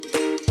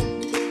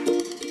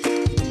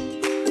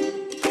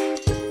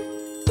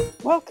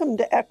Welcome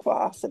to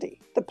Equosity,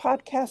 the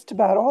podcast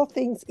about all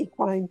things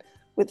equine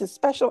with a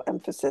special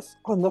emphasis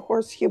on the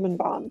horse-human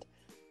bond.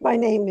 My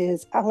name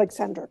is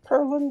Alexandra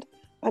Kurland.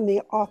 I'm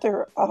the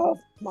author of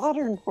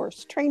Modern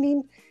Horse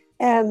Training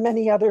and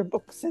many other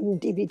books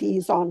and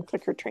DVDs on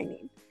clicker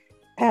training.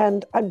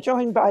 And I'm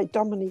joined by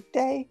Dominique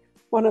Day,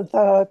 one of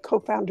the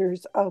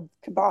co-founders of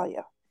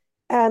Cabalia.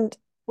 And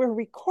we're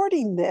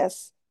recording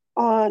this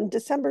on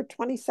December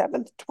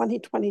 27th,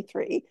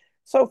 2023.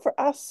 So for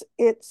us,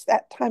 it's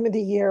that time of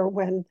the year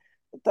when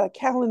the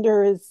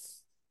calendar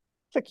is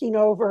clicking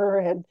over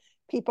and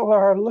people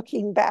are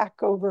looking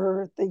back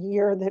over the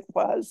year that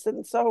was.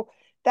 And so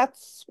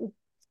that's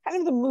kind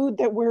of the mood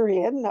that we're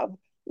in, of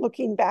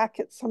looking back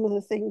at some of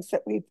the things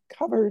that we've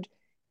covered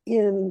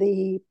in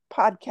the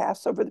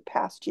podcast over the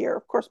past year.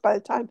 Of course, by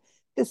the time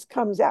this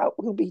comes out,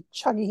 we'll be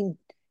chugging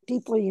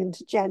deeply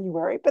into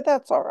January, but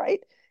that's all right.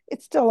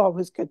 It's still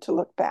always good to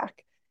look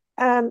back.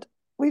 And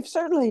we've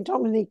certainly,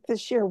 Dominique,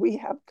 this year we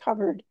have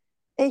covered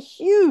a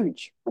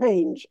huge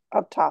range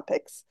of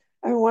topics.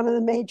 I mean, one of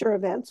the major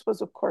events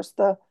was, of course,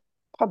 the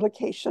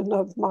publication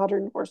of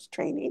Modern Horse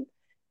Training.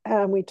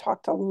 And we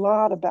talked a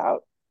lot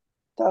about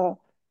the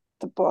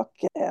book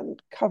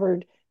and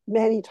covered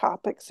many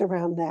topics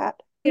around that.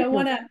 I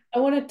want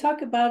to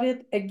talk about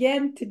it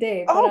again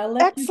today, but Oh, I'll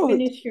let you excellent.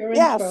 finish your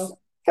Yes, intro.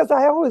 because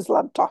I always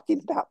love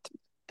talking about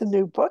the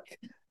new book.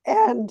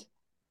 And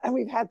and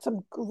we've had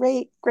some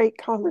great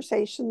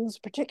conversations,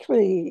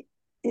 particularly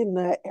in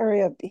the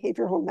area of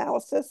behavioral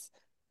analysis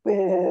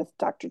with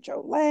Dr.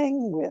 Joe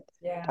Lang, with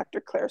Yeah.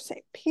 Dr. Claire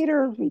St.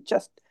 Peter. We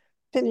just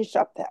finished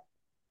up that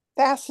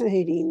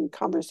fascinating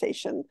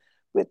conversation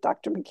with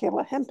Dr.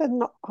 Michaela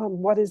Hempen on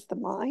what is the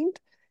mind,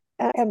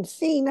 and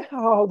seeing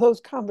how those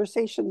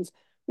conversations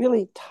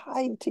really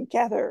tied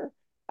together,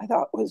 I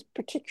thought was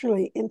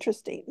particularly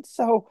interesting.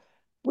 So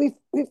we've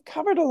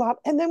covered a lot,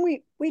 and then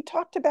we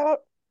talked about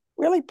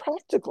really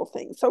practical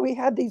things. So we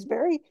had these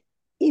very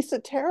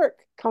esoteric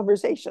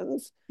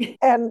conversations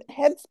and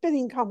head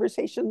spinning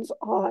conversations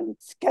on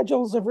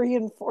schedules of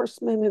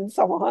reinforcement and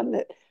so on,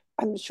 that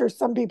I'm sure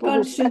some people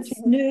were scratching.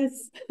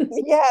 Consciousness,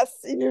 Yes,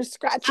 and you're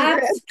scratching your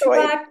head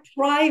going, abstract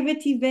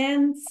private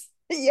events.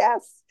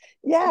 yes,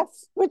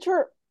 yes, which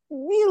were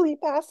really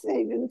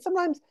fascinating. And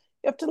sometimes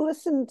you have to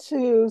listen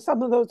to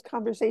some of those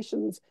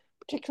conversations,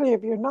 particularly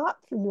if you're not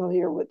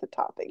familiar with the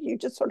topic. You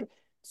just sort of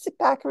sit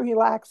back and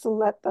relax and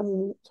let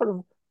them sort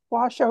of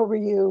wash over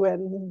you.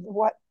 And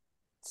what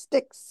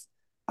sticks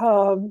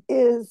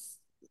is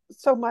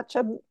so much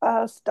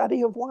a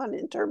study of one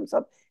in terms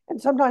of,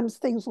 and sometimes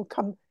things will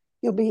come,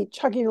 you'll be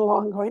chugging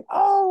along going,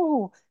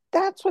 oh,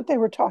 that's what they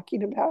were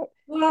talking about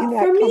in Well,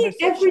 that for me, conversation.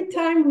 every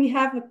time we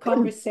have a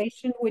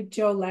conversation with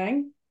Joe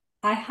Lang,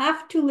 I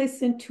have to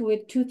listen to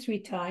it two, three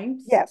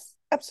times Yes,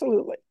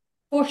 absolutely.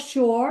 for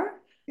sure.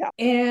 Yeah,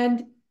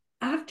 And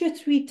after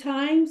three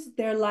times,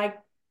 they're like,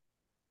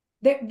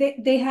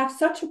 they have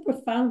such a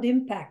profound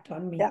impact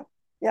on me. yeah,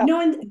 yeah.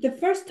 And the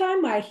first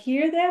time I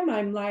hear them,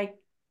 I'm like,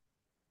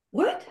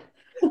 what?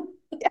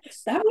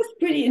 Yes, That was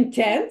pretty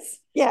intense.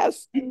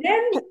 yes, And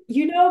then,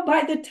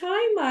 by the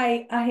time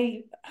I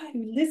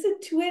listen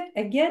to it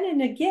again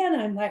and again,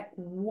 I'm like,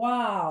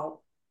 wow,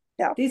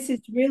 yeah. this is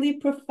really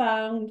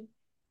profound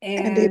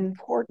And and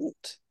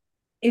important.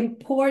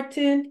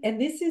 important. And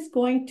this is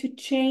going to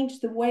change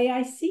the way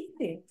I see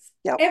things.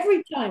 Yeah,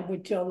 Every time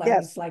with Joe Lang,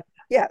 it's yes, like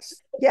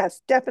yes,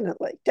 yes,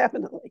 definitely,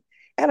 definitely.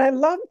 And I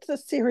loved the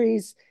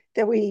series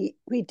that we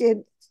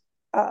did,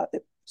 uh,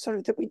 sort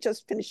of that we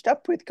just finished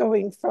up with,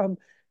 going from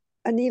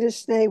Anita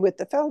Schnee with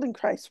the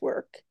Feldenkrais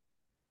work,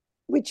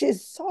 which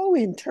is so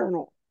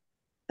internal.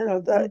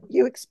 that.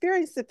 You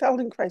experience the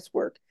Feldenkrais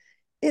work.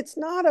 It's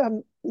not a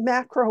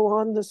macro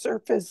on the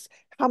surface.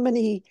 How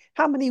many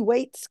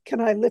weights can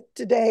I lift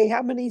today?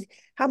 How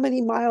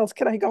many miles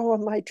can I go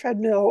on my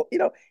treadmill?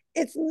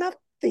 It's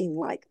nothing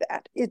like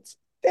that. It's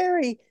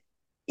very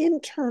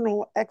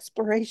internal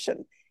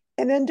exploration.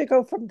 And then to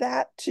go from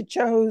that to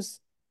Joe's,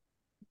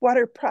 what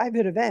are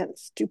private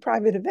events? Do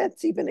private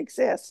events even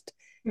exist?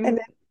 And Mm.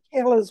 then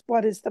Kayla's,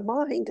 what is the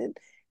mind?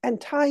 And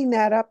tying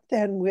that up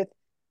then with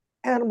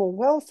animal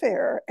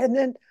welfare. And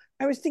then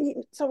I was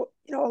thinking, so,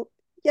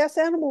 yes,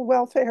 animal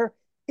welfare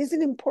is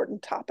an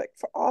important topic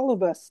for all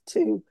of us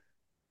to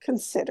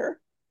consider.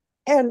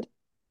 And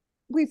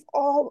we've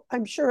all,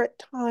 I'm sure at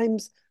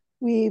times,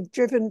 we've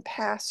driven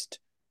past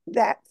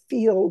that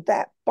field,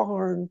 that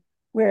barn,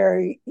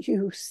 where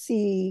you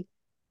see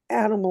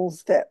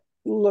animals that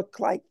look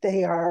like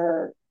they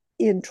are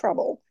in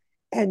trouble.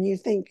 And you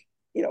think,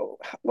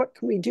 what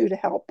can we do to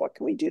help? What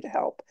can we do to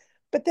help?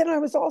 But then I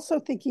was also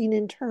thinking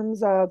in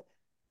terms of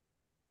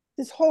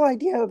this whole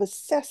idea of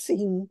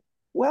assessing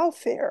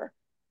welfare.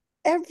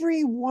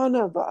 Every one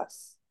of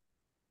us,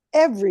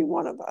 every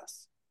one of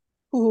us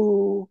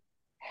who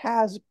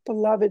has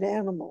beloved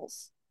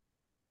animals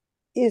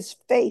is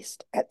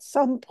faced at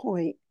some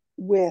point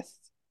with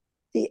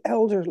the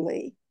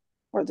elderly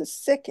or the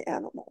sick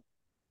animal,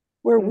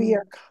 where we Mm.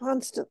 are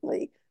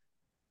constantly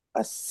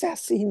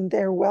assessing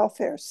their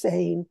welfare,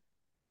 saying,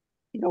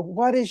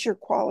 what is your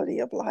quality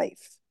of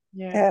life?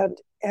 Yeah.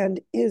 and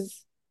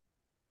is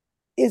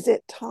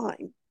it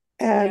time?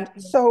 And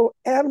Yeah. so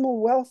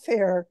animal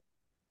welfare,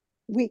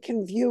 we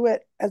can view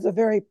it as a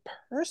very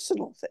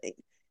personal thing.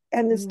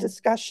 And this Mm.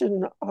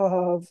 discussion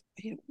of,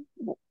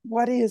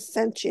 what is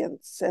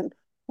sentience and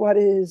what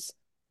is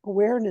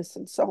awareness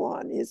and so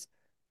on is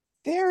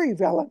very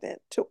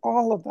relevant to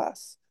all of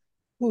us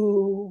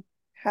who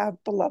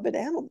have beloved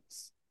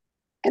animals.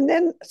 And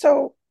then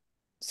so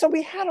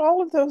we had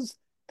all of those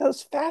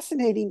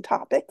fascinating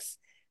topics,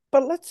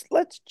 but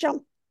let's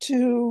jump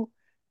to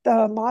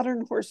the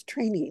modern horse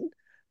training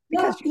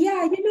because Well,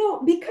 yeah,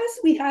 because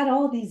we had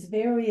all these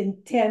very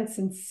intense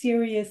and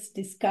serious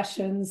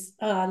discussions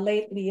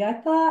lately, I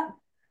thought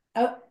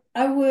I,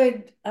 I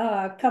would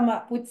come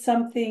up with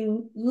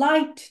something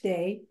light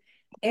today.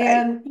 okay,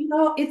 And,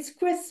 it's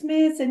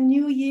Christmas and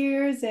New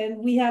Year's, and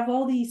we have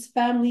all these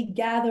family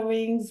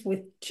gatherings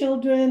with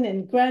children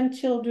and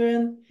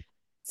grandchildren.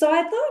 So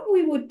I thought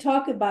we would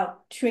talk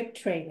about trick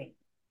training.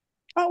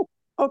 oh,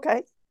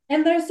 okay,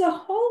 And there's a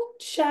whole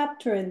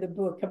chapter in the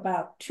book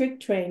about trick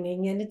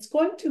training, and it's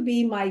going to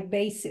be my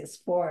basis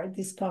for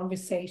this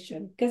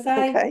conversation because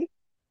okay,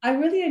 I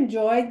really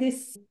enjoyed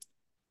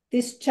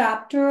this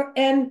chapter.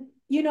 And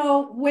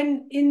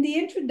when in the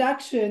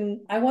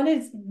introduction, I want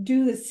to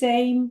do the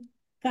same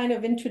kind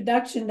of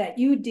introduction that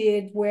you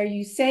did, where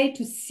you say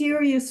to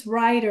serious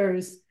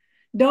writers,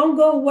 don't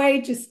go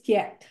away just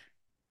yet.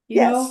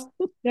 You yes,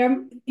 know,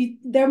 there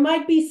there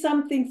might be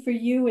something for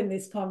you in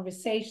this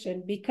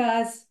conversation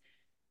because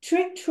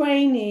trick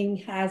training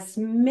has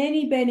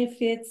many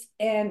benefits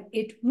and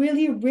it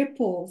really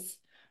ripples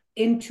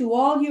into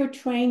all your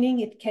training.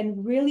 It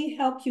can really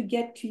help you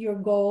get to your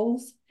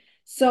goals.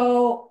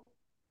 So,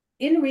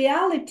 in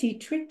reality,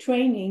 trick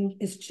training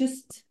is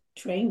just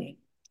training.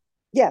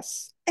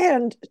 yes.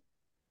 And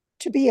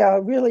to be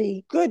a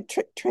really good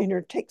trick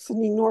trainer takes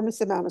an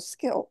enormous amount of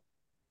skill,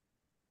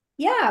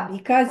 Yeah,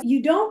 because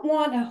you don't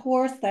want a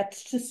horse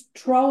that's just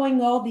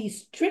throwing all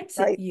these tricks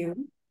at right?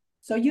 you.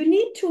 So, you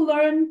need to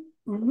learn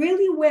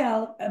really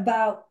well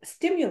about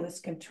stimulus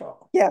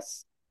control.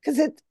 Yes, because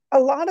it a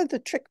lot of the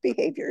trick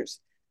behaviors,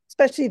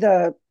 especially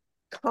the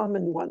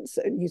common ones,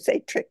 and you say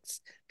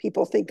tricks,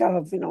 people think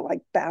of,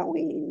 like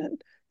bowing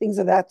and things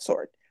of that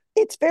sort.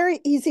 It's very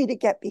easy to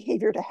get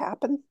behavior to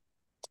happen.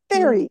 Mm.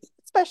 Very,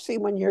 especially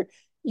when you're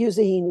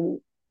using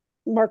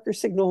marker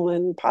signal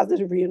and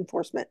positive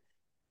reinforcement.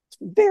 It's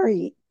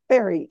very,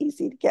 very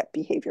easy to get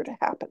behavior to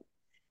happen.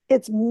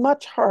 It's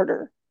much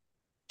harder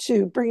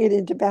to bring it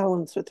into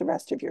balance with the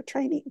rest of your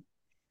training.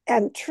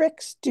 And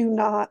tricks do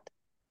not,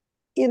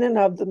 in and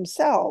of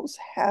themselves,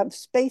 have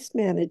space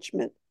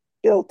management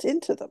built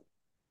into them.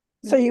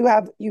 So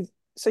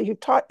you've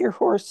taught your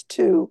horse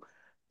to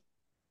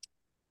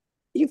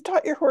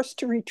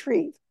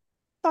retrieve.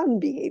 Fun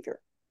behavior,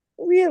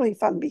 really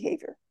fun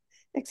behavior.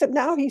 Except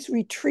now he's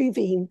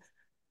retrieving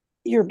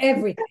your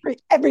Everything.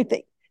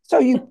 everything. So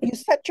you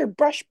set your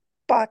brush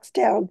box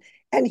down,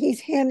 and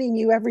he's handing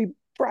you every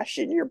brush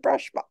in your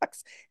brush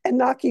box and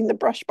knocking the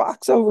brush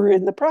box over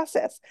in the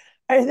process.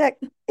 And that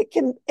it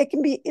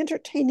can be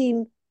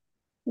entertaining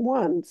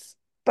once,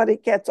 but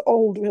it gets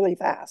old really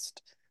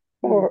fast.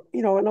 Mm. Or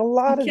in a You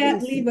lot of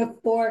can't these, leave a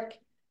fork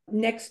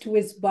next to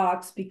his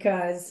box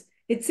because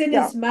it's in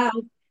yeah. his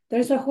mouth.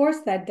 There's a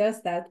horse that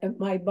does that at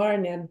my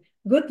barn, and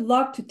good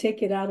luck to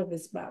take it out of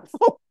his mouth.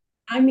 Oh,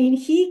 I mean,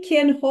 he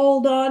can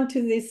hold on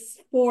to this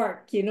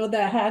fork,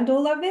 the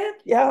handle of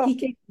it. yeah, He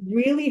can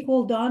really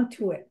hold on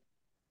to it.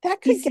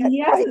 that could get He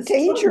has a quite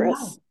strong mouth.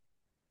 dangerous.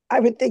 I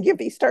would think if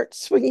he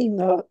starts swinging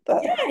the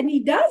Yeah, and he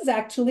does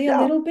actually a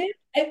yeah. little bit.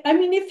 I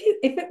mean, if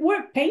it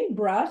weren't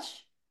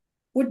paintbrush,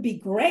 would be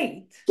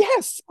great.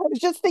 Yes, I was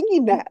just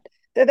thinking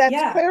that's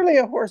Yeah. clearly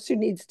a horse who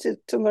needs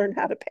to learn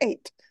how to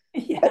paint.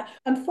 But Yeah,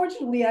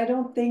 unfortunately, I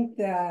don't think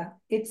that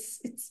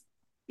it's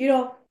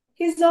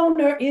his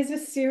owner is a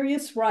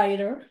serious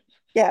writer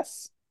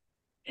yes,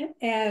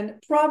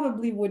 and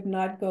probably would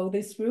not go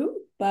this route,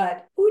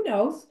 but who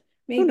knows?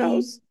 who Maybe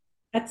knows?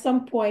 at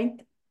some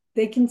point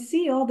they can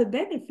see all the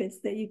benefits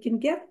that you can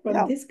get from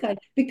Yeah, this kind.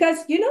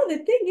 Because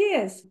the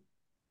thing is,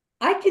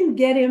 I can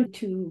get him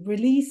to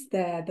release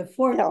the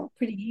fork yeah,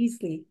 pretty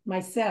easily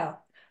myself.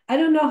 I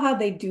don't know how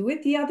they do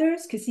it, the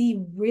others, because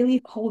he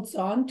really holds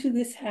on to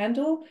this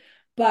handle.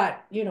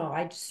 But,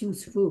 I just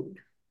use food.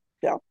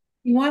 yeah.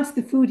 He wants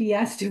the food, he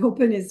has to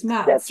open his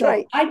mouth. That's So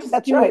right. I just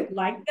That's do right. it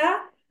like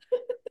that.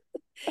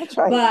 That's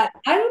right. But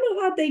I don't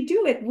know how they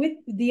do it with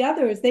the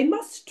others. They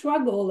must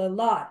struggle a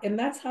lot. And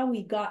that's how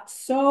he got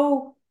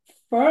so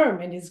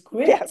firm in his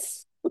grip.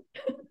 Yes.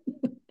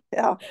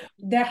 Yeah.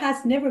 There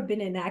has never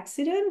been an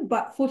accident,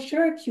 but for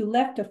sure, if you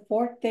left a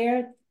fork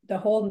there the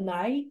whole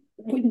night,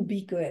 it wouldn't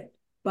be good.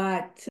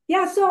 But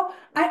yeah, so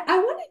I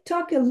want to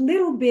talk a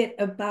little bit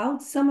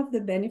about some of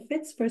the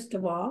benefits, first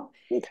of all.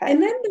 Okay.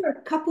 And then there are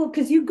a couple,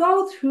 because you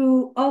go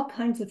through all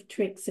kinds of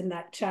tricks in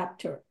that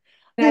chapter.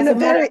 In As a a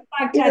matter very of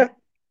fact, in a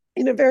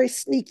in a very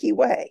sneaky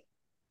way.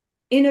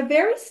 in a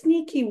very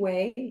sneaky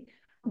way,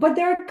 but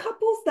there are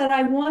couples that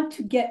I want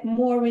to get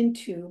more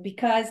into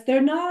because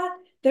they're not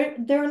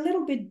they're a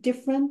little bit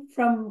different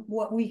from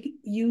what we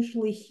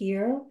usually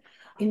hear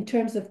in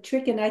terms of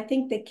trick. And I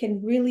think they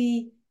can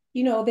really,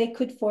 they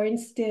could, for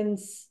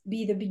instance,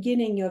 be the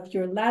beginning of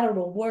your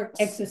lateral work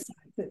exercises.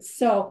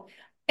 So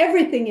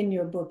everything in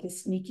your book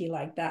is sneaky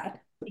like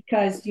that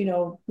because,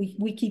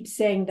 we keep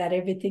saying that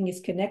everything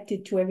is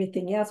connected to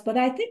everything else. But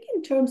I think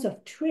in terms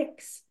of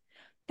tricks,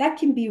 that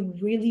can be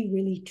really,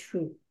 really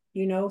true.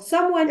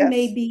 Someone Yes.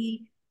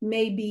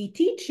 may be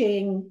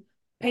teaching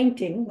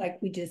painting,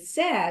 like we just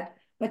said,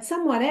 but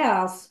someone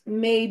else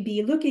may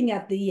be looking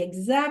at the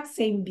exact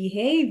same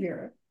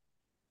behavior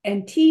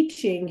and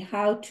teaching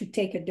how to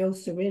take a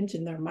dose syringe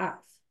in their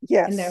mouth,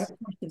 in their Yes.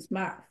 horse's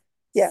mouth.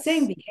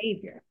 Same Yes.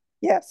 behavior.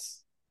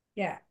 Yes.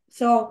 Yeah.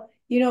 So,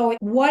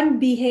 one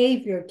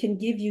behavior can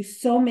give you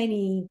so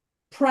many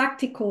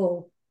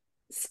practical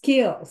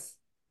skills.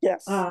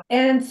 Yes.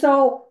 And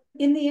so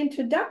in the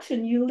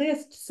introduction, you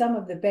list some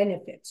of the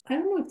benefits. I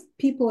don't know if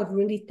people have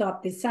really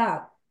thought this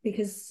out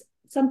because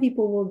some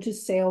people will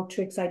just say, oh,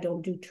 tricks, I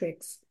don't do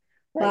tricks.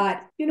 Right.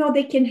 But,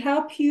 they can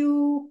help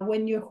you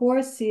when your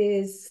horse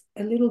is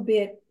a little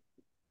bit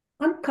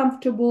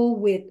uncomfortable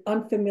with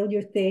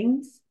unfamiliar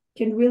things,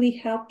 can really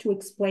help to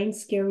explain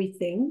scary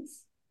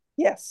things.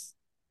 Yes.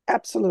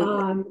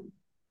 Absolutely.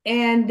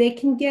 And they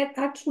can get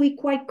actually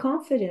quite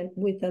confident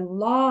with a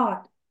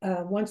lot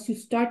once you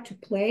start to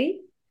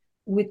play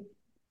with,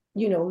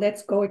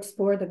 let's go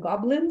explore the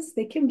goblins.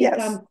 They can Yes.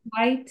 become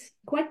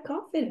quite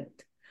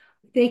confident.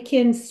 They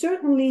can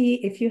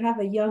certainly, if you have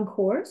a young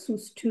horse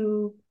who's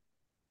too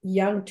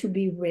young to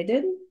be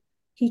ridden,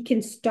 he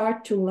can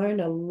start to learn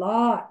a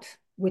lot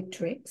with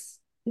tricks.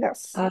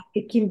 Yes.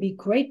 It can be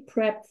great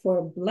prep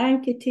for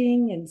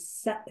blanketing and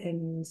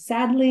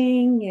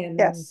saddling, and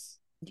Yes.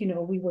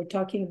 we were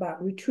talking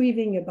about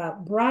retrieving,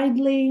 about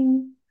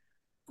bridling.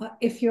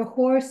 If your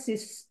horse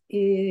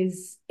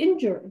is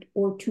injured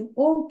or too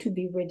old to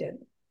be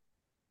ridden,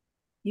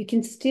 you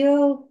can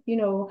still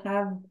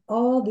have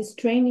all this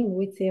training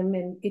with him,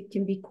 and it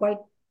can be quite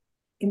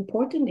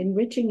important,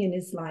 enriching in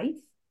his life.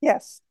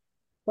 Yes.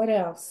 What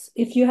else?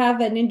 If you have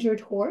an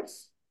injured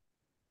horse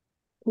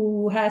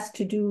who has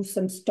to do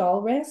some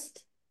stall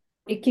rest,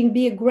 it can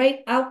be a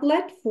great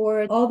outlet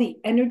for all the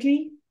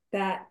energy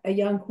that a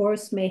young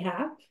horse may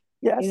have.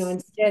 Yes.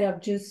 Instead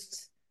of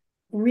just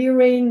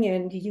rearing,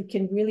 and you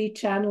can really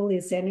channel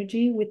his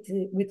energy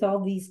with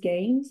all these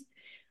games.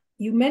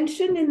 You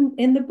mentioned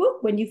in the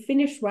book when you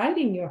finish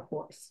riding your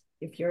horse,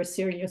 if you're a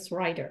serious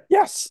rider,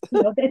 Yes.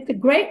 that's a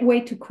great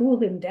way to cool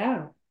him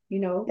down.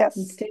 Yes.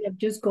 Instead of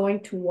just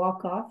going to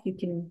walk off, you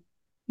can,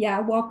 yeah,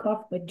 walk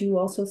off, but do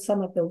also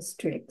some of those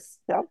tricks.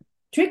 Yeah.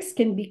 Tricks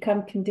can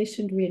become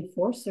conditioned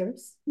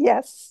reinforcers.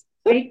 Yes.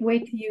 Great way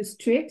to use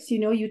tricks.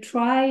 You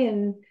try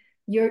and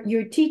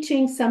you're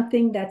teaching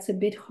something that's a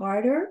bit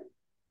harder.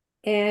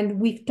 And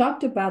we've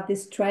talked about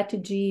this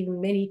strategy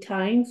many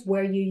times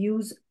where you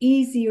use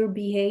easier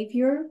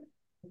behavior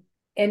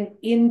and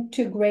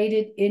integrate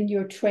it in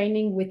your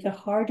training with a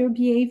harder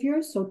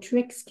behavior. So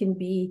tricks can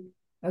be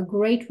a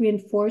great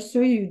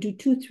reinforcer. You do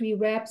 2-3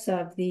 reps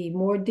of the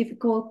more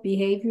difficult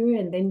behavior,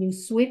 and then you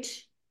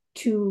switch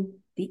to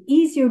the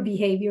easier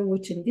behavior,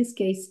 which in this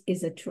case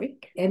is a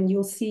trick. And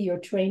you'll see your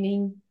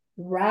training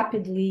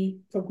rapidly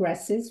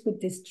progresses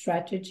with this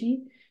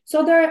strategy.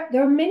 So there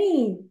are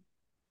many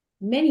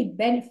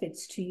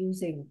benefits to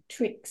using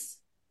trick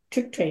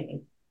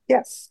training.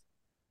 Yes.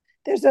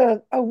 There's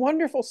a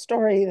wonderful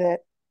story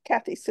that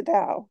Kathy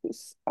Sadow,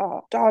 who's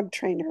a dog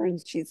trainer,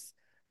 and she's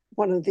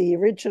one of the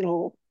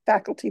original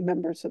faculty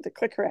members of the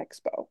Clicker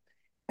Expo.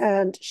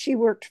 And she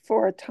worked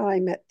for a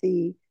time at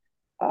the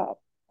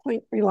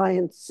Point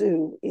Reliance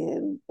Zoo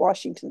in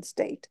Washington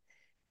State.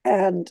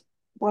 And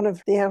one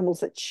of the animals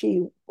that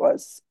she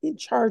was in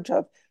charge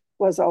of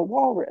was a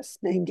walrus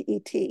named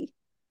E.T.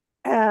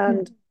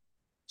 And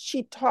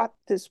she taught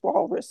this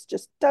walrus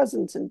just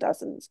dozens and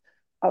dozens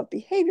of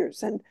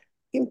behaviors. And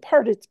in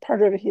part, it's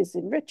part of his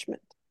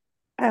enrichment.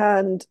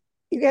 And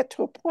you get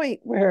to a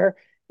point where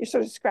you're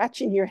sort of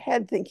scratching your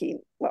head thinking,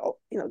 well,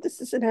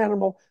 this is an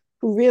animal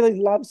who really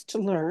loves to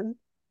learn,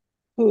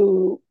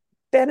 who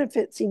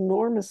benefits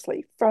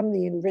enormously from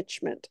the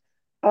enrichment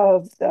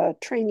of the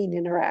training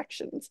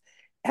interactions.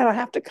 And I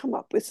have to come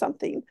up with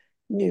something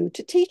new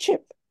to teach him.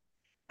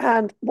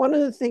 And one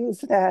of the things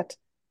that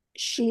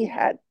she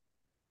had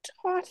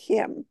taught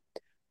him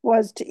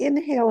was to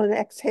inhale and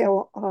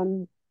exhale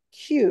on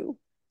cue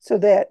so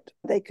that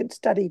they could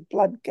study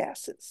blood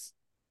gases.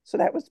 So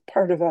that was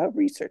part of a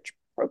research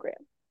program.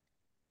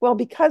 Well,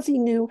 because he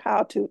knew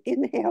how to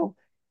inhale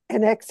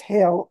and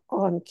exhale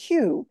on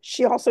cue,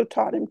 she also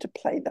taught him to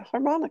play the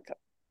harmonica.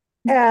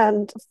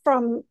 And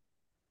from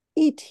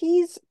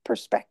ET's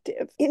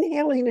perspective,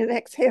 inhaling and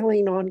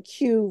exhaling on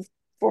cue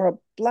for a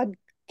blood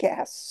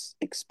gas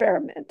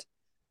experiment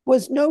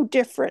was no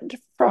different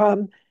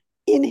from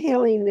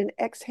inhaling and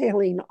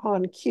exhaling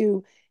on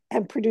cue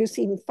and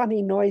producing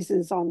funny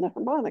noises on the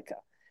harmonica.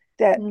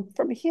 That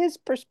from his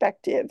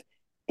perspective,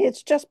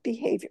 it's just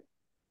behavior.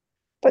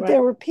 But Right.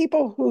 there were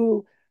people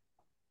who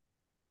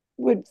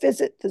would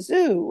visit the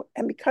zoo,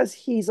 and because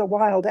he's a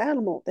wild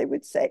animal, they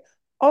would say,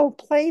 "Oh,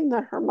 playing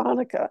the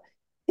harmonica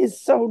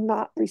is so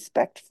not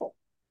respectful."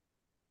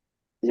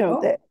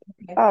 Oh, That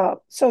okay.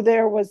 so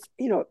there was,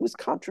 it was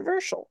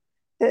controversial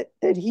that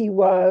he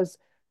was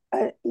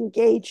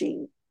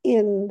engaging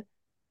in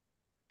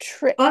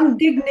trick,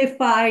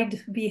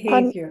 Undignified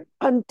behavior.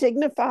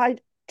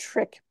 undignified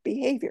trick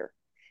behavior.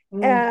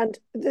 Mm, And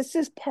this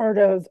is part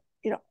of,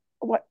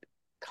 what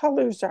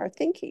colors are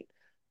thinking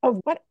of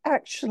what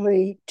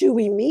actually do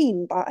we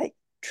mean by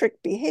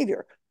trick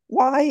behavior?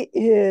 Why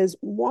is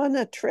one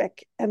a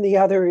trick and the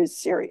other is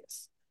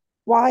serious?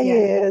 Why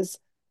yeah. is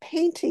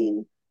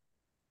painting,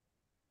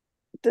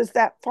 does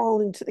that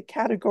fall into the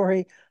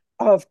category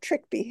of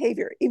trick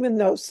behavior, even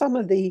though some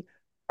of the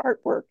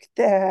artwork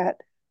that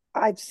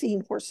I've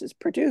seen horses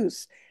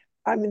produce,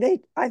 I mean,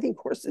 I think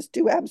horses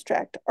do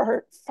abstract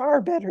art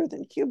far better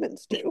than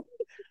humans do.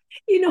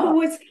 You know Uh,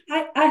 what's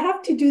I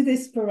have to do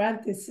this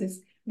parenthesis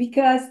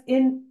because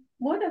in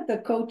one of the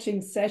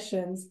coaching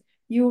sessions,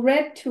 you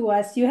read to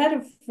us, you had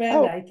a friend,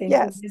 oh, I think, who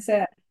yes, is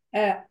a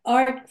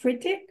art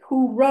critic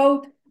who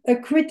wrote a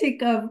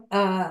critic of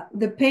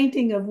the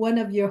painting of one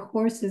of your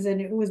horses, and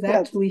it was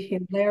yes. actually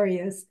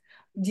hilarious.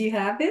 Do you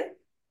have it?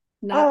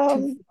 Not too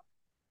Um,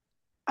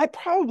 I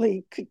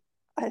probably could.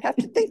 I'd have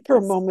to think for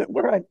a moment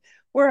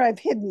where I've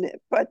hidden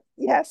it, but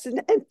yes,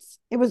 and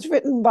it was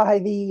written by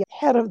the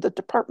head of the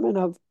Department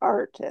of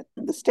Art at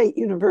the State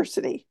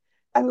University.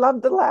 I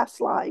love the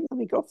last line. Let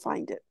me go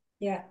find it.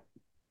 yeah,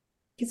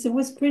 because it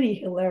was pretty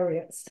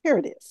hilarious. Here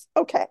it is.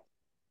 Okay.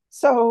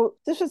 So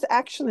this was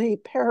actually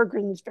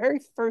Peregrine's very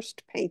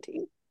first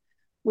painting,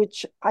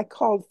 which I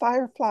called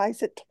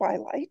Fireflies at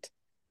Twilight,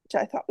 which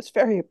I thought was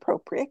very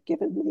appropriate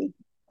given the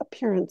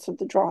appearance of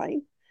the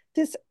drawing.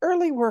 This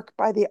early work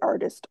by the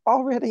artist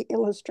already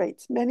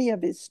illustrates many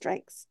of his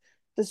strengths.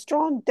 The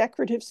strong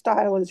decorative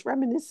style is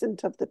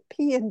reminiscent of the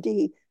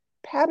P&D,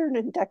 pattern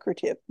and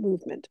decorative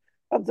movement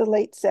of the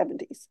late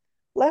 70s,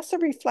 less a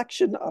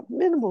reflection of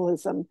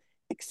minimalism,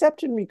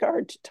 except in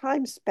regard to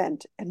time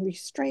spent and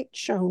restraint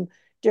shown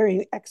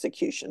during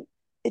execution.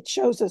 It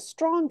shows a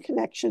strong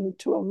connection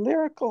to a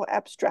lyrical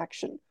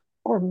abstraction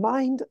or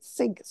mind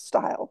sync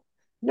style.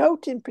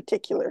 Note in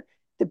particular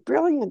the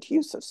brilliant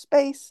use of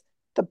space,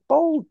 the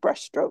bold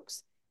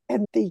brushstrokes,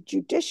 and the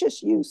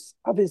judicious use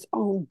of his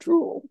own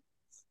drool.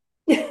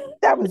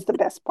 That was the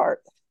best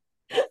part.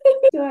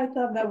 So I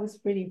thought that was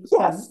pretty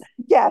fun. Yes,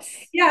 yes.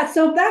 Yeah,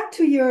 so back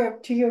to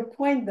your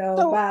point though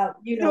So, about,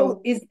 you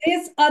know, is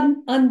this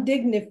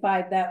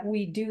undignified that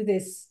we do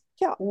this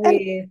yeah.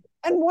 with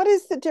And what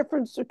is the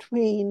difference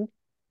between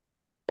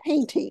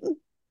painting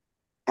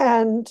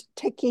and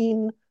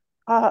taking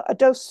a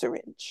dose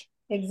syringe?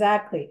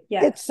 exactly?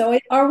 Yeah. It's So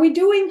are we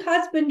doing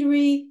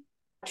husbandry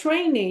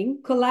training,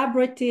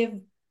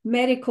 collaborative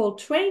medical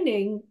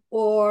training,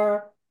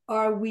 or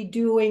are we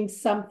doing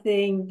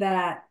something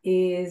that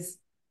is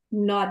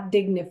not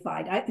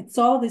dignified? It's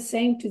all the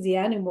same to the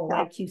animal,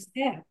 yeah, like you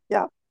said.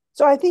 yeah.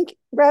 So I think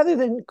rather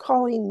than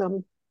calling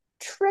them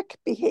trick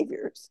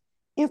behaviors,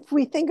 if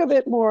we think of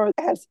it more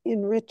as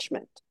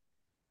enrichment,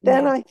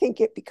 then Yeah. I think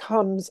it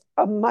becomes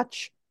a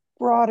much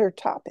broader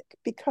topic.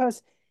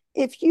 Because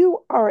if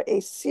you are a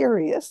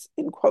serious,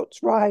 in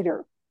quotes,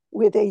 rider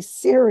with a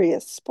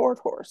serious sport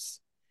horse,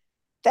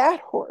 that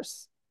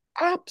horse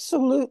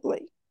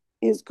absolutely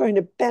is going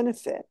to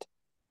benefit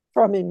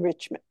from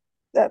enrichment.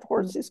 That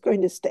horse is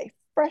going to stay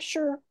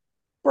fresher,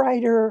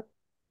 brighter,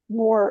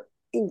 more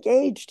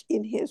engaged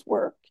in his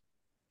work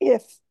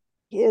if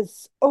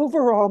his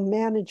overall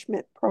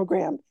management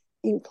program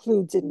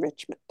includes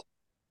enrichment.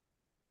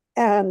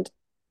 And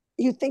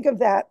you think of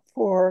that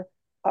for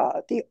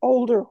the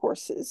older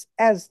horses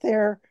as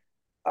their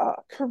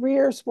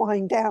careers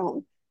wind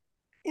down.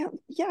 Yeah,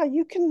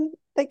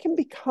 they can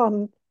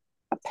become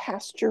a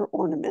pasture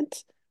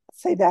ornament,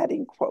 say that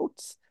in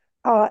quotes.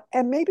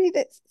 And maybe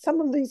that some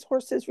of these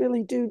horses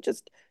really do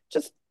just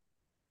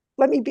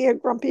let me be a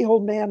grumpy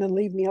old man and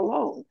leave me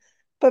alone.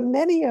 But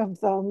many of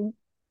them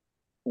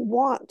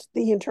want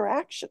the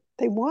interaction.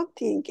 They want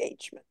the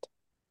engagement.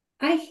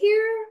 I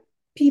hear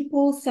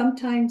people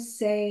sometimes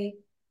say,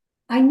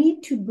 I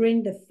need to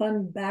bring the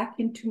fun back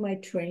into my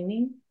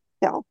training,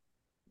 You know,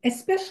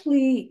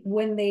 especially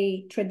when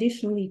they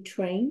traditionally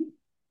train.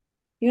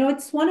 You know,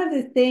 it's one of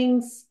the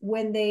things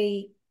when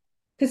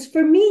because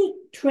for me,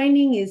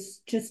 training is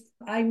just,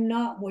 I'm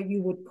not what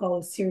you would call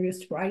a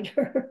serious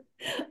writer.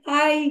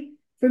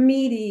 For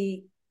me,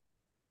 the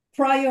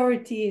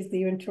priority is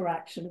the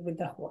interaction with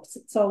the horse.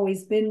 It's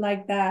always been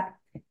like that.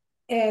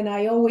 And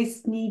I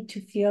always need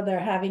to feel they're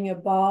having a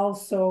ball.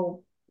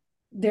 So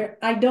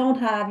I don't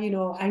have,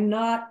 I'm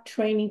not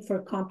training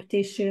for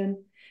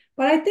competition.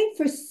 But I think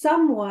for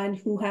someone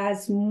who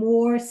has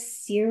more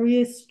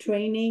serious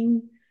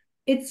training,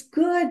 it's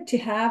good to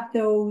have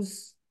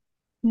those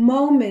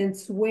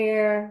moments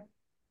where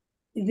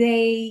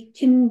they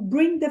can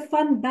bring the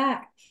fun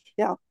back.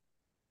 yeah,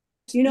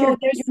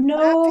 There's you're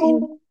laughing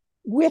no,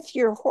 with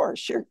your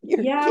horse. You're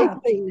yeah,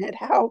 giggling at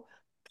how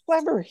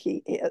clever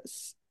he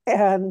is,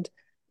 and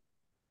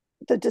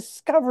the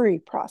discovery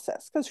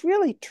process, because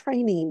really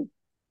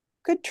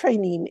good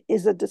training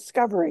is a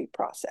discovery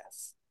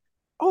process.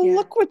 Oh, Yeah.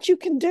 look what you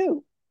can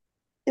do.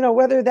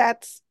 Whether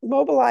that's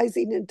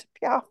mobilizing into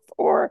Piaf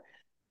or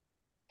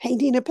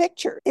painting a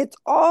picture, it's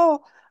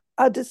all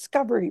a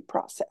discovery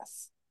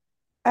process.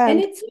 And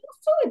And it's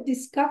also a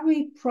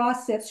discovery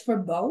process for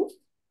both, for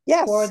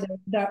yes,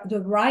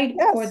 the ride,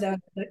 for yes,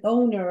 the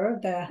owner,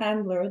 the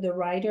handler, the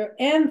rider,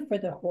 and for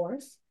the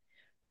horse.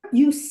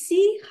 You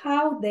see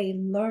how they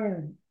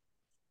learn.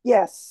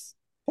 yes,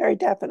 very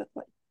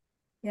definitely.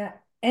 Yeah.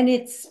 And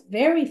it's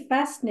very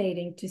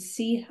fascinating to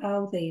see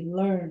how they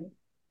learn.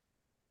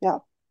 Yeah,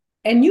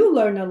 And you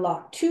learn a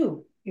lot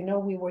too.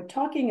 We were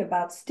talking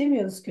about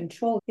stimulus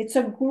control. It's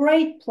a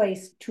great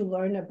place to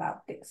learn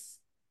about this.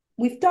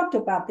 We've talked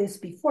about this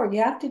before.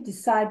 You have to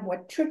decide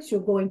what tricks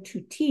you're going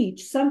to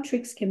teach. Some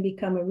tricks can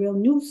become a real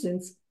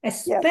nuisance,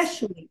 yes,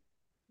 especially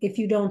if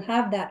you don't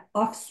have that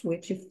off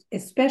switch,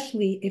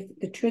 especially if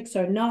the tricks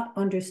are not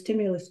under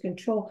stimulus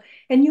control.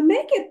 And you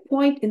make a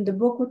point in the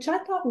book, which I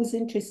thought was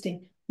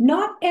interesting.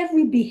 Not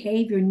every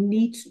behavior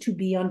needs to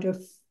be under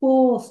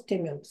full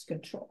stimulus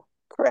control.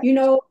 correct.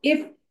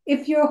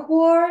 If your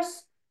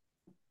horse,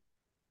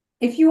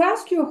 if you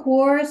ask your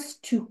horse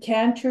to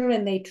canter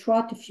and they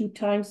trot a few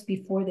times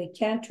before they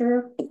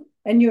canter,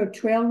 and you're a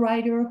trail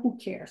rider, who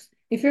cares?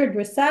 If you're a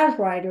dressage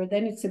rider,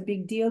 then it's a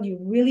big deal. You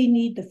really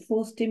need the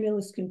full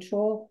stimulus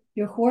control.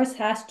 Your horse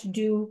has to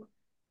do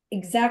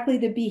exactly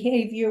the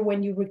behavior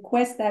when you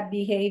request that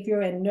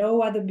behavior and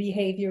no other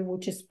behavior,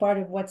 which is part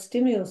of what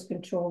stimulus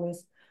control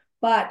is.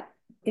 But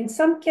in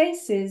some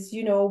cases,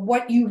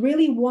 what you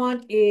really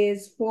want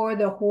is for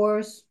the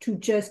horse to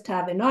just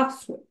have an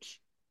off switch.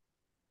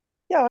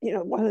 Yeah,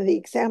 one of the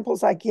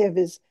examples I give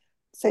is,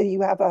 say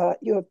you have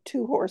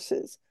two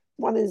horses.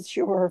 One is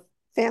your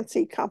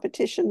fancy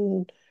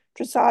competition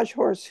dressage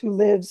horse who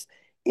lives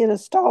in a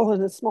stall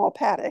in a small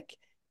paddock,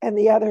 and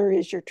the other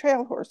is your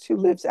trail horse who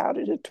lives out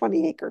in a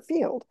 20-acre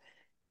field.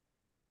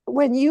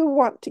 When you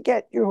want to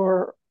get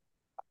your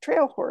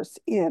trail horse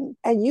in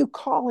and you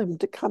call him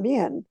to come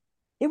in,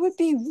 it would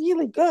be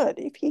really good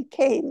if he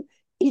came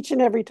each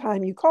and every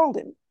time you called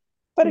him.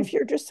 But if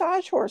your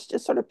dressage horse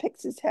just sort of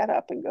picks his head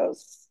up and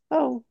goes,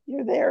 "Oh,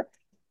 you're there,"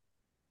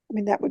 I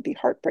mean, that would be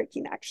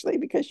heartbreaking, actually,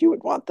 because you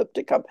would want them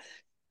to come,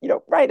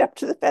 right up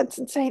to the fence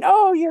and saying,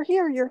 "Oh, you're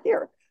here, you're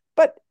here."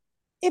 But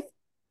if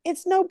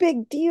it's no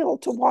big deal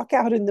to walk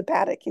out in the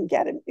paddock and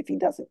get him if he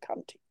doesn't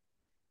come to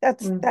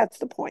you. That's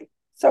the point.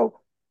 So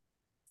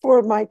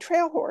for my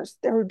trail horse,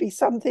 there would be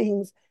some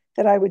things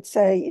that I would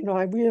say,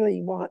 I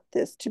really want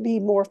this to be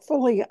more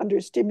fully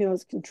under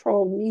stimulus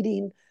control,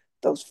 meeting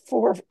those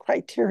four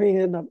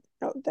criterion of,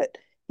 that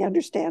he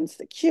understands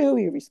the cue,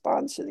 he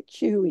responds to the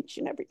cue each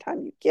and every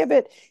time you give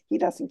it. He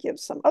doesn't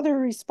give some other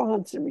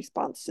response in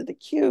response to the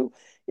cue,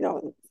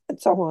 and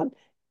so on.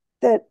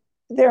 That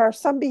there are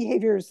some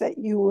behaviors that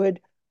you would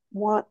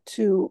want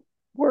to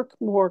work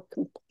more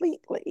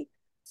completely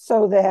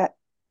so that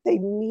they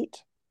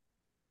meet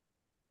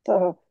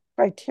the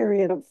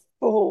criterion of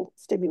full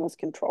stimulus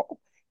control,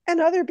 and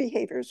other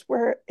behaviors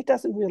where it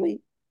doesn't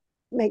really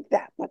make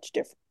that much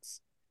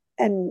difference.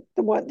 And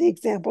the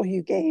example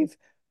you gave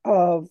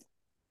of,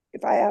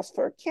 if I ask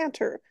for a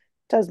canter,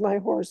 does my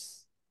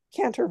horse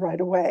canter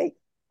right away,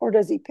 or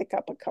does he pick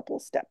up a couple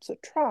of steps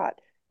of trot,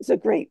 is a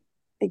great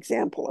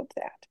example of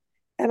that.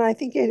 And I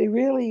think it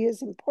really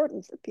is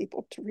important for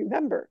people to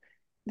remember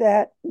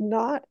that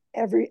not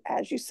every,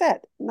 as you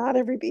said, not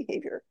every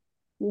behavior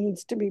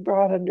needs to be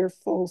brought under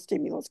full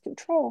stimulus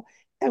control,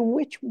 and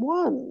which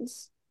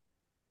ones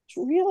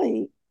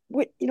really,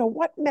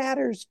 what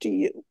matters to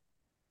you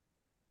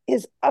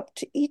is up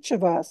to each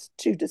of us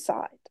to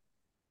decide.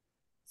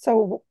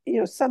 So,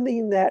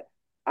 something that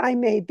I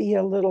may be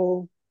a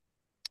little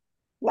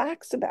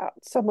lax about,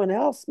 someone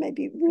else may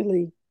be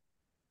really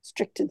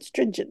strict and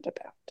stringent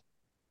about.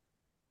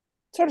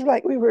 Sort of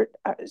like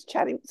I was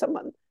chatting with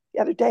someone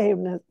the other day,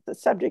 and the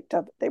subject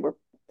of, there were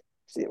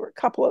a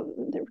couple of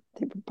them, they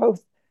were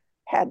both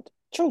had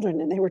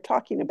children, and they were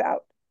talking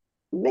about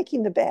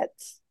making the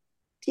beds,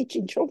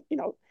 teaching children,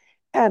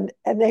 and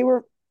they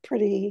were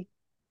pretty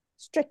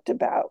strict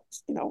about,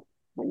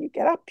 when you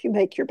get up, you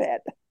make your bed.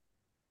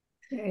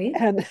 Okay.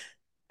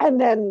 And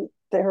then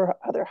there are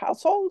other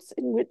households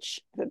in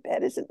which if a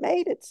bed isn't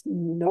made, it's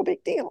no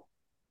big deal.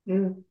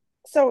 Mm.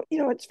 So,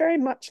 it's very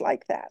much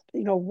like that.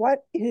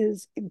 What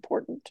is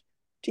important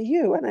to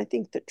you? And I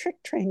think the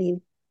trick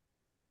training,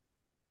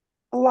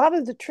 a lot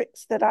of the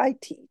tricks that I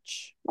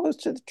teach,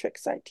 most of the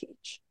tricks I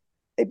teach,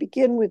 they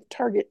begin with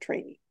target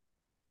training.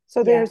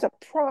 So Yeah. there's a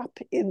prop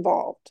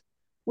involved,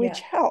 which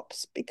Yeah.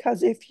 helps,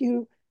 because if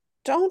you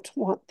don't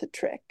want the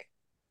trick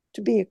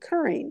to be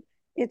occurring,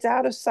 it's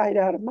out of sight,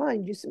 out of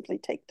mind. You simply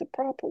take the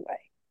prop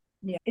away.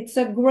 Yeah. It's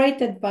a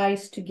great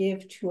advice to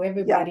give to Yeah,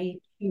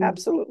 everybody to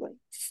absolutely.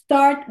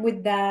 start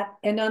with that.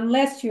 And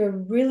unless you're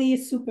really a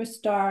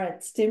superstar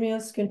at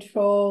stimulus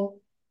control,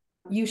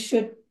 you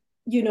should,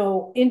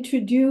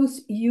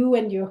 introduce you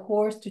and your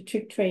horse to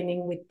trick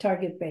training with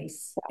target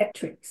based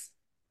tricks.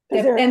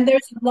 Because there, And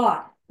there's a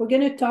lot. we're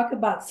going to talk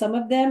about some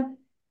of them.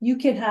 You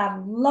can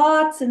have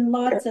lots and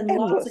lots They're and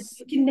lots, and endless.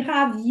 you can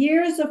have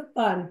years of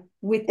fun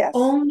with Yes.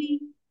 only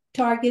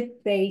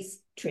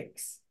target-based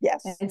tricks.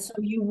 Yes. And so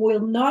you will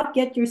not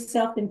get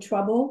yourself in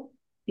trouble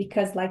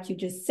because, like you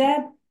just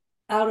said,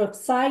 out of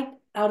sight,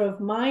 out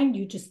of mind,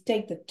 you just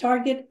take the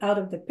target out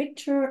of the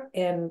picture,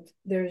 and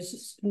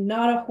there's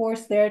not a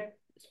horse there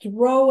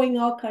throwing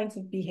all kinds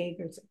of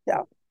behaviors.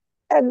 Yeah.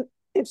 And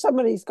if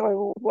somebody's going,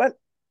 well, what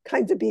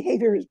kinds of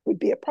behaviors would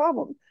be a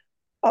problem?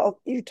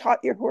 You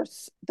taught your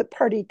horse the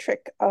party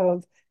trick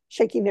of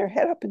shaking their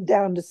head up and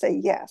down to say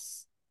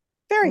yes.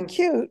 Very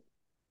cute,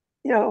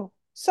 you know.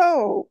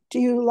 So, do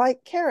you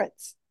like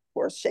carrots?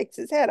 Horse shakes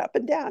his head up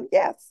and down.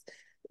 Yes.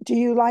 Do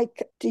you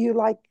like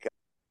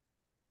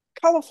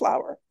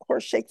cauliflower?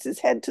 Horse shakes his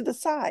head to the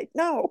side.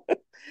 No.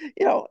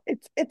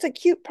 It's a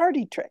cute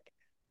party trick,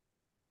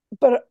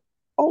 but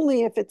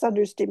only if it's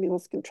under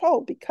stimulus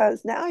control,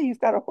 because now you've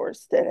got a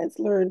horse that has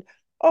learned,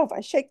 oh, if I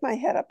shake my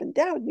head up and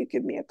down, you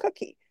give me a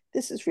cookie.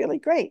 This is really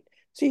great.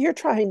 So you're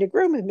trying to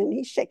groom him and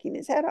he's shaking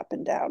his head up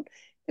and down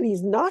and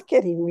he's not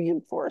getting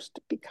reinforced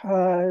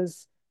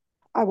because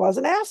I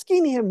wasn't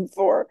asking him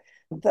for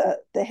the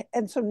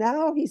and so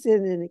now he's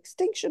in an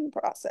extinction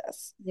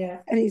process Yeah.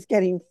 and he's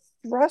getting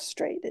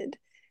frustrated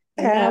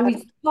And now and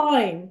he's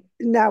fine.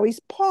 now he's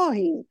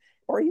pawing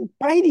or he's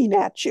biting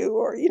at you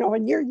or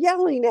and you're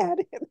yelling at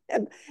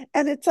him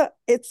and it's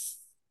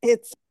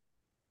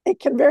it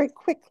can very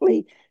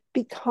quickly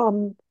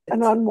become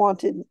an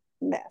unwanted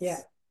Yeah.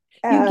 mess.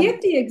 You And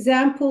give the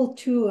example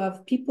too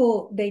of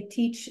people, they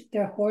teach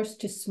their horse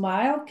to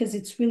smile because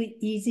it's really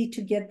easy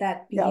to get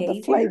that yeah, the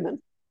behavior.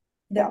 flamen.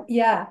 Yeah.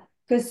 Yeah,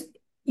 because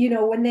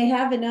when they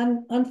have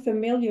an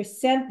unfamiliar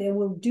scent, they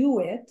will do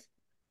it.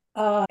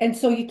 And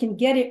so you can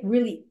get it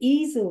really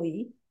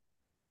easily.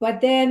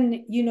 But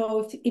then,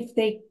 if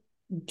they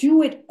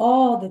do it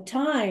all the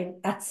time,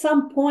 at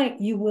some point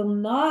you will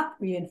not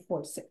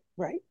reinforce it.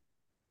 Right.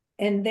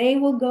 And they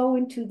will go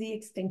into the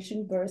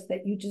extinction burst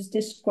that you just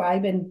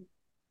described and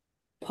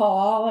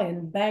paw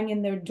and bang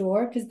in their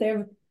door because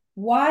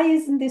why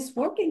isn't this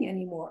working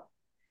anymore?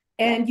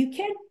 Yeah. And you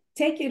can't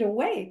take it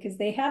away because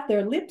they have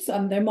their lips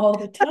on them all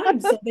the time.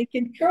 So they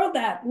can curl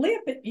that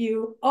lip at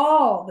you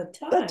all the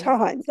The time.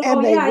 time. So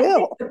And they yeah, I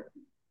think will.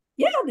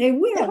 yeah, they Yeah.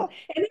 will.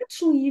 And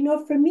actually,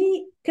 for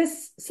me,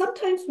 because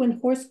sometimes when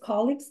horse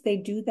colics, they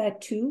do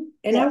that too.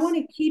 And I want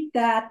Yes. to keep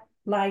that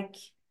like,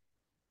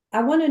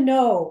 I want to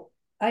know.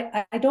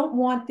 I don't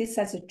want this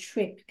as a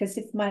trick because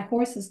if my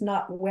horse is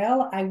not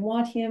well, I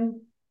want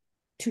him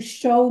to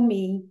show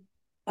me,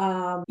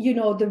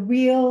 the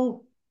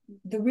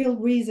real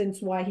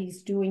reasons why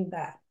he's doing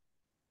that.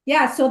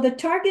 Yeah, so the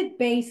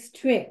target-based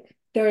trick,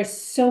 there are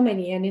so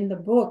many, and in the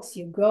books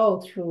you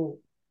go through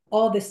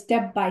all the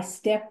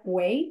step-by-step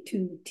way to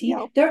Yeah.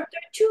 teach. There are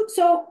two,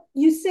 so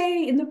you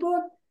say in the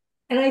book,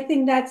 and I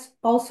think that's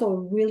also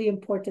really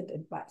important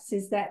advice,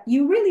 is that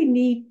you really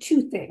need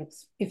two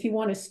things if you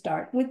want to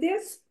start with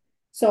this.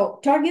 So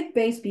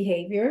target-based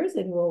behaviors,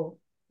 and we'll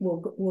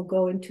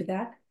go into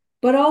that,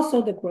 but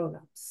also the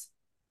grown-ups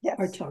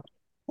are Yes. talking.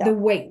 Yeah. The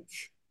weight,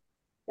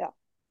 Yeah.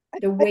 I,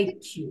 the I think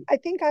weight cube, I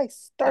think I the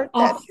start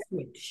off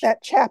switch.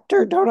 that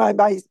chapter, don't I,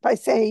 by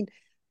saying,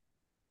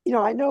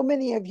 I know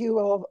many of you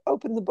will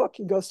open the book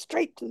and go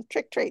straight to the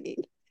trick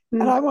training.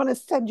 And I Mm. want to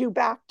send you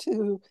back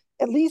to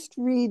at least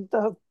read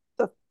the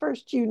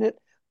first unit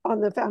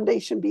on the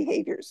foundation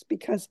behaviors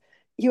because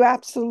you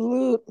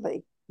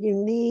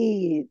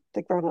need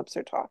the grown-ups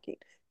are talking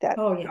that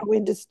Oh yeah. go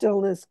into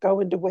stillness, go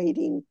into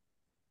waiting.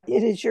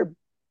 It is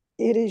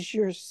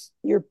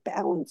your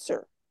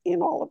balancer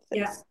in all of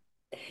Yeah. this.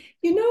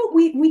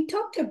 We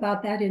talked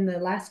about that in the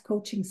last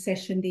coaching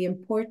session, the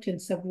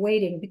importance of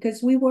waiting,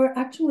 because we were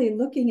actually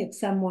looking at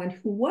someone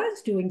who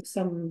was doing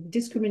some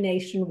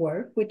discrimination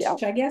work, Yeah.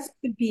 which I guess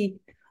could be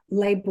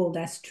labeled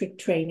as strict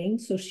training.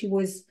 So she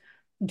was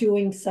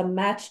doing some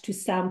match to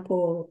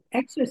sample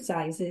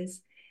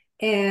exercises.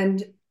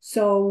 And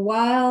so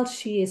while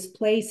she is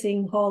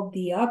placing all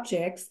the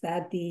objects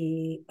that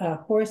the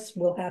horse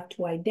will have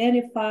to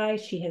identify,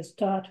 she has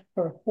taught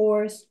her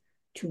horse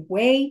to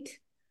wait.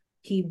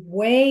 He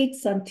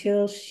waits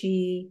until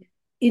she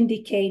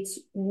indicates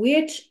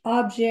which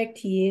object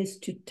he is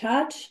to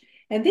touch.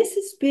 And this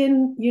has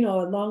been,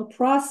 a long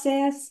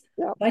process,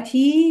 Yeah. but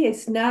he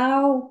is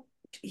now,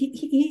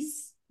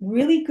 he's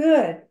really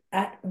good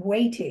at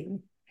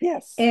waiting.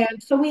 Yes.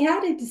 And so we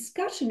had a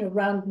discussion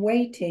around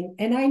waiting.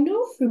 And I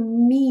know for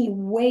me,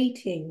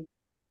 waiting,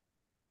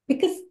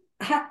 because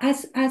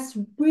has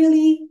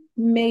really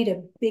made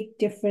a big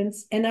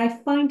difference. And I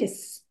find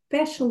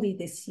especially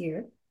this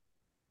year,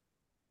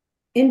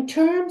 in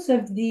terms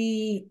of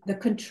the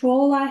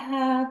control I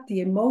have,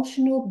 the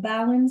emotional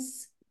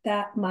balance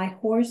that my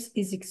horse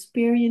is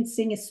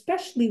experiencing,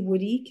 especially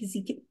Woody,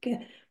 because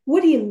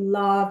Woody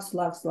loves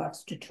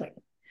to train.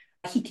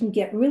 He can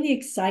get really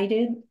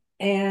excited.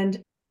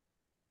 And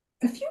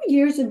a few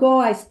years ago,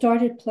 I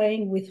started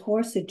playing with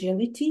horse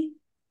agility.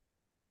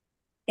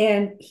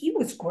 And he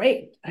was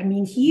great. I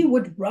mean, he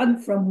would run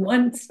from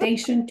one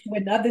station to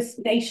another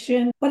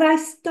station, but I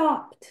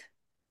stopped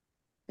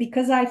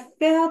because I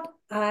felt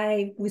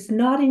I was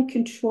not in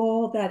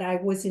control, that I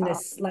was in a,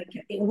 like,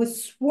 it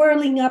was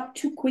swirling up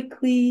too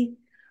quickly.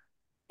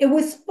 It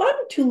was fun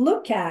to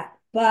look at,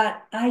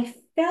 but I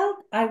felt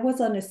I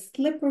was on a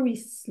slippery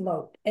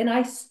slope and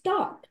I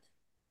stopped.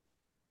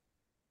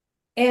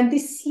 And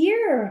this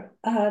year,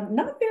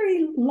 not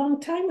very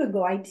long time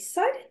ago, I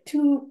decided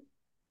to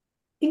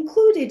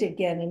include it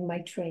again in my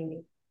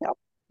training. Yep.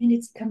 And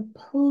it's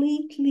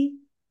completely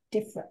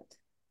different.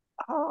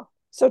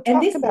 So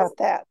And talk about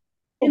that.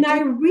 And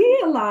I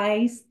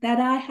realized that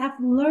I have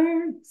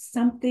learned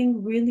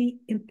something really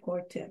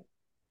important,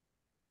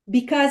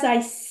 because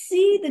I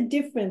see the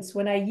difference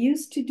when I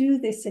used to do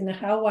this and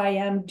how I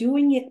am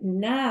doing it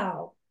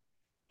now.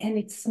 And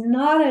it's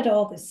not at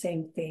all the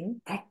same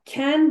thing. I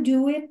can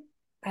do it.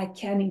 I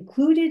can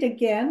include it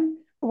again.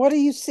 What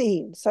are you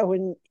seeing? So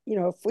when,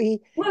 if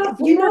we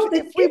were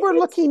difference,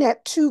 looking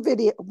at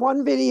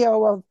one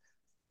video of,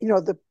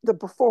 the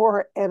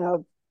before and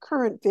a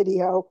current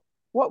video,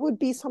 what would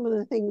be some of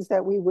the things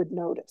that we would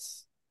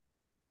notice?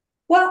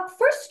 well,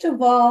 first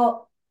of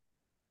all,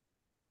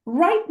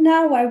 right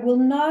now I will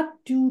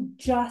not do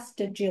just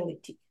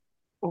agility.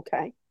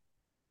 Okay.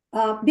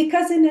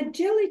 Because in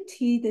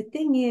agility, the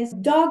thing is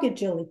dog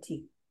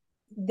agility.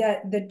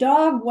 That the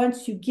dog,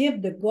 once you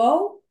give the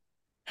go,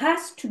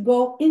 has to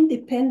go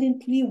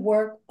independently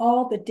work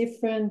all the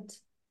different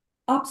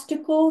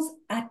obstacles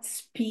at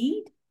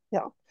speed.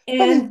 Yeah.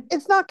 And but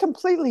it's not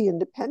completely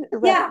independent,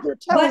 right? yeah, You're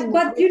telling them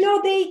but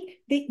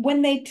they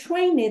when they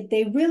train it,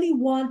 they really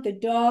want the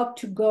dog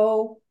to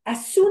go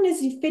as soon as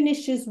he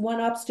finishes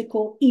one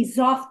obstacle, he's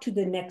off to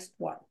the next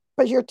one.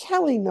 but you're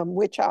telling them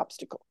which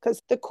obstacle,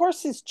 because the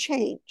courses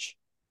change.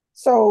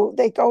 So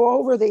they go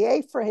over the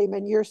A-frame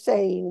and you're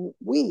saying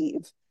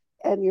weave,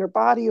 and your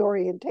body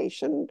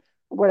orientation,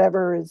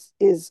 whatever is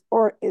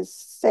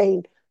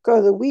saying go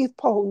to the weave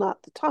pole,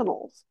 not the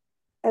tunnels.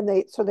 And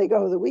they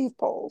go to the weave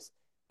poles.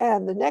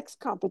 And the next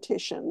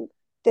competition,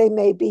 they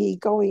may be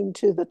going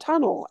to the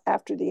tunnel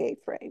after the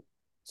A-frame.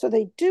 So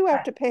they do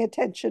have to pay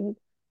attention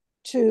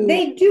to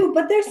They do,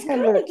 but there's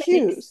handler kind of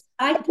cues.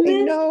 But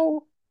they excitement.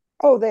 know,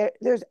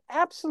 there's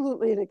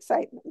absolutely an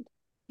excitement.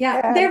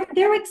 Yeah, And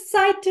they're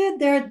excited.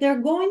 They're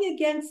going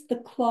against the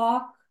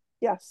clock.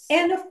 yes,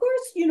 And of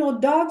course,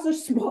 dogs are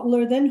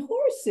smaller than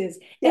horses.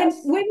 And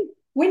yes,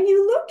 when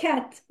you look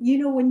at,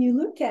 when you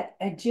look at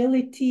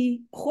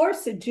agility,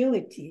 horse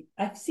agility,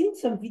 I've seen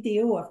some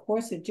video of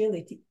horse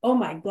agility. Oh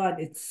my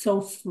God, it's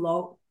so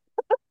slow.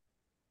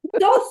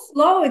 So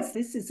slow.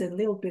 This is a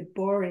little bit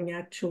boring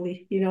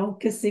actually,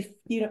 because if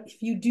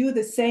you do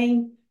the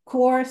same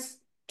course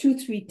 2,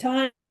 3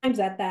 times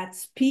at that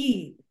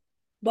speed,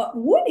 but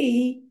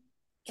Woody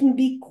can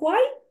be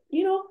quite,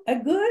 a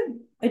good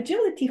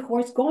agility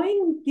horse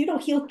going,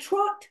 he'll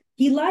trot.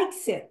 He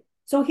likes it.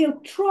 So he'll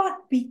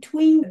trot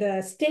between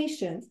the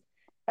stations.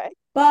 okay,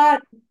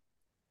 But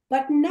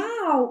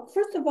now,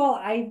 first of all,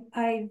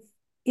 I've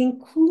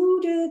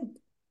included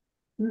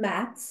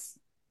mats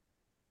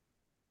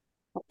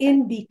okay,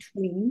 in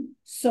between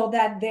so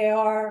that there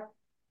are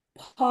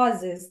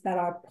pauses that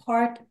are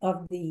part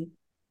of the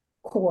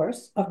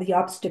course, of the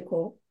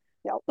obstacle.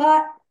 yep,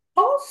 But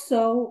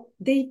also,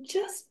 they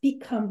just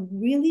become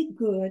really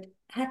good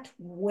at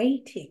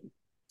waiting.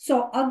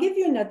 So I'll give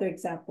you another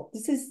example.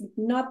 This is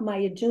not my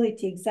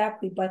agility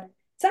exactly, but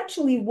it's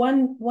actually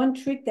one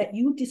trick that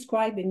you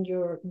describe in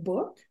your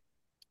book.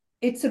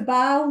 It's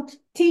about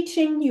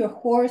teaching your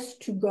horse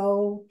to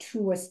go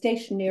to a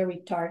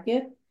stationary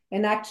target.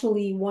 And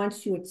actually,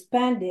 once you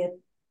expand it,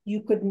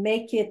 you could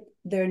make it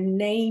their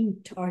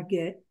name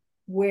target,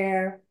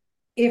 where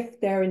if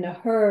they're in a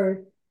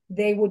herd,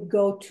 they would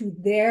go to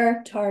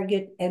their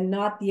target and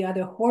not the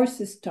other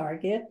horse's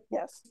target.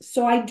 yes,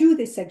 So I do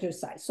this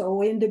exercise.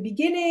 So in the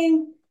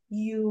beginning,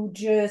 you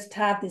just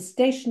have the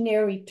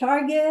stationary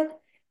target,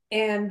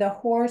 and the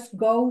horse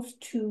goes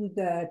to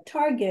the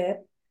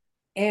target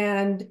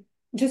and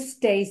just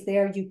stays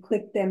there. You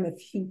click them a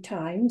few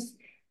times.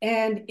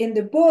 And in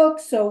the book,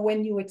 so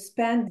when you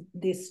expand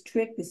this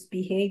trick, this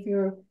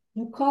behavior,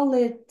 you call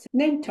it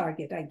name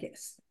target, I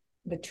guess.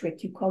 The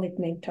trick, you call it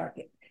name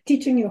target,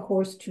 teaching your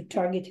horse to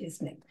target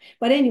his name.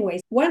 But anyways,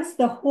 once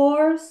the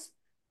horse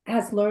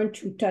has learned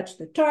to touch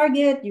the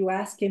target, you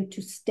ask him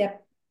to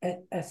step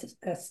a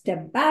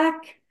step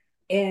back,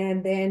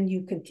 and then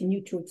you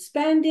continue to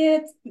expand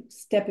it,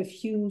 step a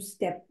few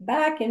step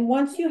back. And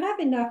once you have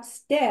enough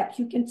steps,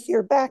 you can.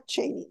 you're back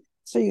chaining.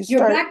 So You're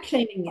back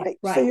chaining it,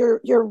 right. So right?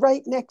 you're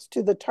right next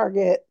to the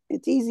target.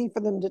 It's easy for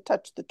them to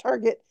touch the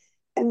target,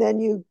 and then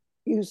you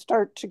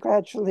start to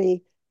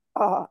gradually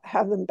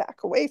have them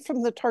back away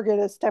from the target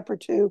a step or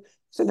two.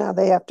 So now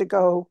they have to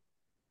go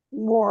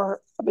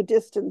more of a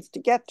distance to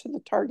get to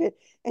the target,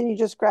 and you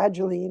just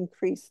gradually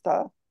increase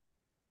the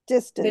The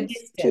distance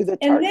to distance. the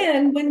And target.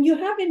 then when you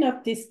have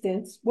enough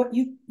distance, what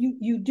you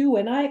do,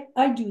 and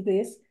I do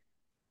this,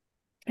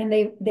 and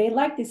they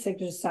like this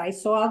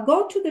exercise. So I'll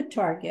go to the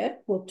target,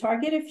 we'll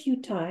target a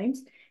few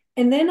times,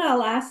 And then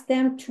I'll ask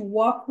them to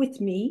walk with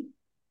me,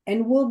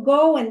 and we'll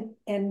go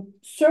and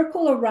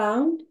circle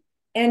around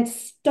and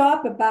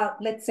stop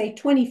about, let's say,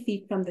 20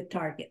 feet from the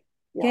target.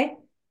 Yeah. Okay.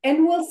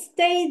 And we'll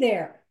stay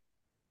there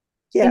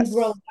in Yes.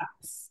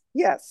 grown-ups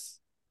Yes.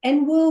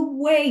 and we'll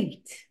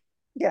wait.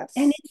 And Yes.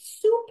 it's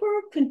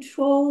super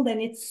controlled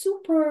and it's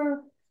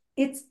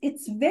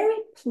very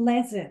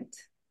pleasant.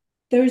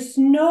 There's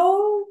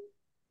no,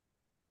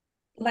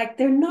 like,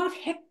 they're not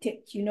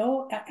hectic, They're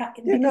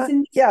because not,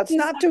 in yeah, it's this,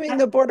 not doing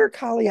the border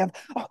collie of,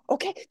 oh,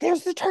 okay,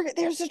 there's the target,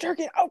 there's the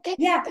target. Okay.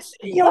 yeah,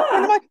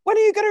 When but when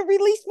are you going to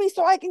release me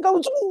so I can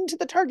go zoom to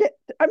the target?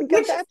 I mean,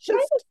 because which is that's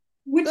just,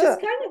 which is ugh.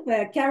 kind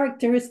of a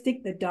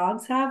characteristic the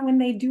dogs have when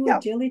they do Yeah.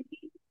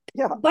 agility.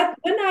 Yeah. But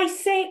when I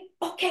say,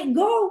 okay,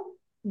 go,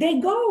 they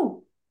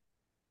go.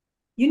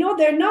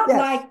 They're not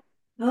like, Yes.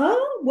 huh?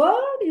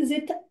 What is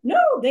it? No,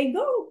 they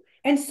go.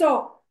 And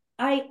so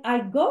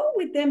I go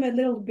with them a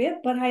little bit,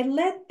 but I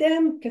let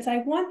them because I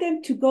want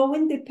them to go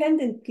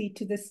independently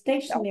to the Yeah.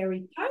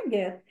 stationary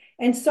target.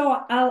 And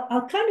so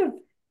I'll kind of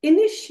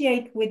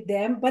initiate with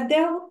them, but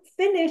they'll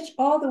finish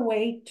all the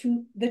way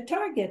to the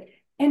target.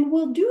 And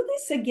we'll do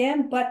this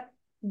again, but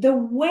the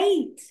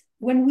weight,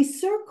 when we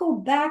circle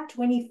back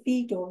 20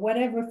 feet or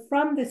whatever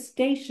from the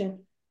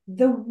station,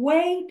 the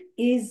weight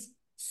is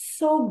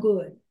so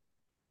good.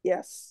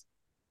 Yes.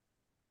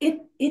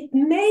 It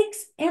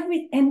makes and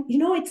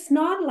it's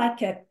not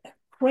like a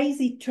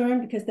crazy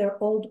turn because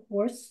they're old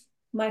horse.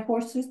 My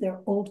horses,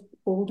 they're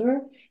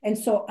older. And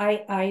so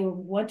I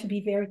want to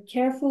be very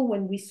careful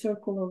when we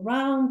circle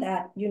around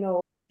that,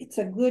 it's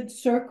a good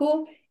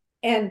circle.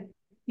 And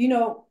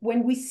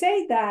when we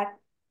say that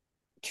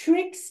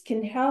tricks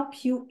can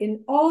help you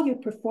in all your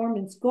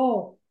performance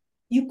goal,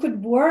 you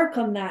could work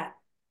on that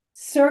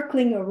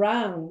circling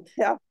around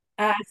Yeah.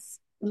 as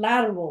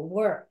lateral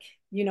work.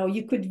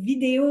 You could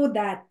video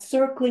that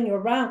circling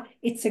around.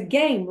 It's a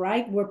game,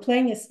 right? We're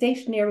playing a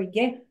stationary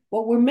game,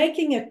 but we're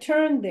making a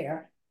turn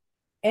there.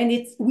 And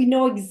we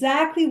know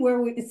exactly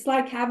where it's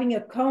like having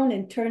a cone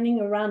and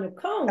turning around a Yep.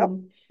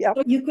 cone. Yep.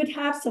 So you could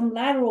have some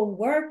lateral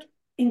work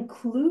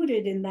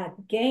included in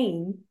that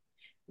game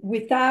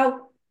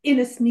without in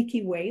a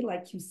sneaky way,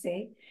 like you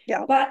say.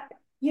 Yeah. But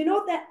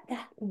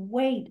that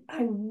weight,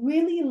 I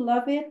really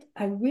love it.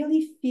 I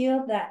really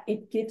feel that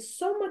it gives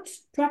so much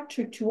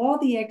structure to all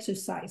the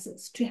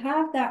exercises to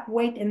have that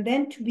weight and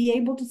then to be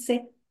able to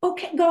say,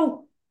 okay,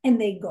 go, and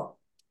they go.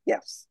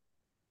 Yes.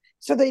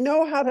 So they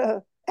know how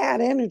to add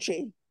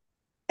energy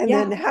and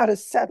then Yeah, how to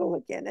settle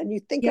again. And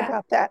you think yeah,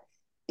 about that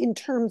in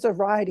terms of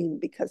riding,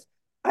 because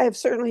I have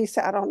certainly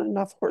sat on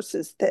enough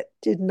horses that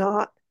did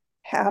not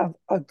have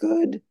a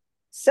good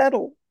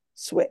settle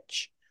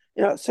switch.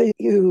 So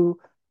you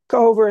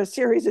go over a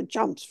series of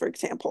jumps, for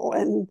example,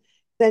 and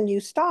then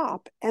you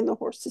stop and the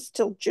horse is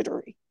still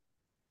jittery.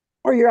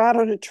 Or you're out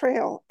on a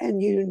trail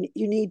and you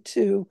need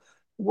to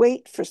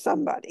wait for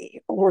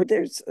somebody, or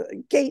there's a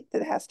gate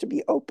that has to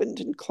be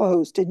opened and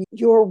closed, and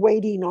you're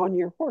waiting on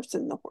your horse,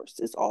 and the horse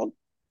is all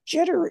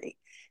jittery.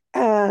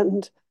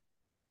 And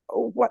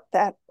what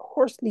that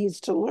horse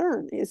needs to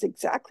learn is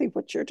exactly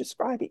what you're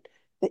describing,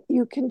 that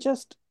you can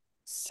just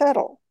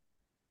settle.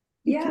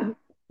 You yeah, can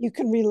you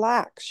can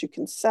relax, you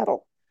can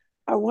settle.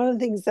 One of the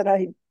things that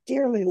I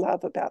dearly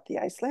love about the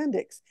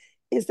Icelandics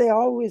is they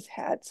always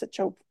had such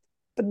a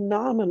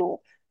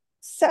phenomenal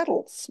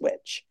settle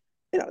switch,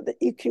 that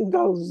you can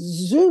go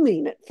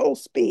zooming at full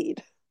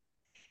speed.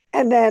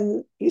 And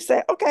then you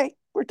say, okay,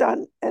 we're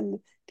done. And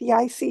the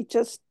icy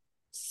just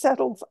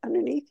settles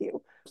underneath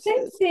you.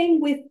 Same thing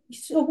with,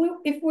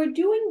 if we're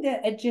doing the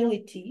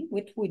agility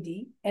with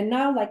Woody, and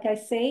now, like I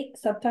say,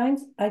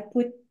 sometimes I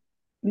put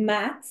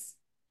mats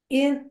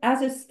in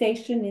as a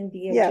station in the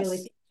Yes.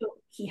 agility. So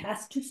he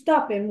has to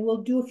stop and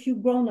we'll do a few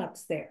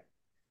grown-ups there.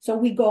 So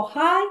we go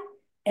high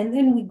and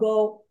then we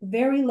go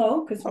very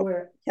low because Oh,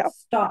 we're yeah.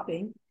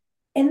 stopping.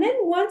 And then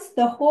once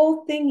the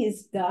whole thing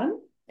is done,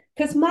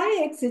 because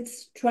my exit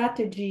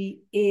strategy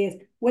is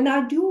when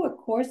I do a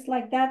course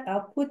like that,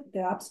 I'll put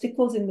the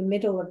obstacles in the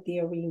middle of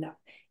the arena.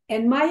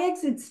 And my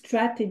exit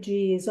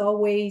strategy is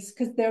always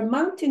because their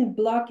mountain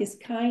block is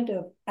kind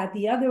of at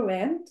the other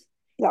end.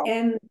 Yeah.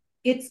 And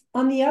it's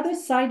on the other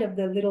side of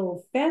the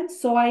little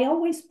fence. So I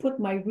always put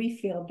my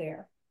refill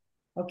there.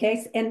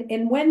 Okay.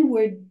 And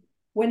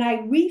when I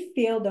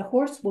refill, the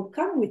horse will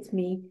come with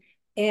me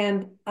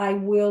and I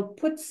will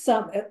put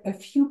a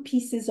few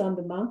pieces on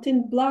the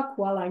mountain block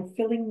while I'm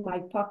filling my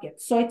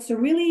pocket. So it's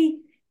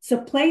a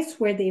place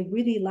where they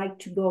really like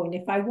to go. And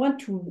if I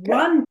want to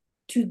run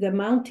to the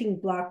mounting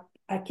block,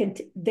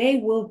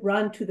 they will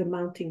run to the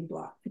mounting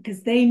block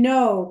because they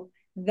know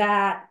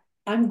that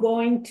I'm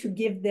going to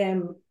give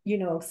them,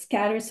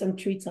 scatter some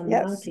treats on the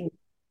Yes. mounting.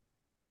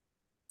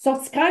 So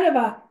it's kind of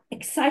a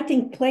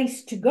exciting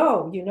place to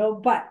go,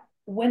 but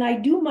when I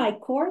do my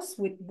course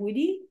with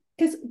Woody,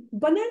 because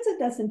Bonanza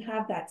doesn't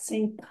have that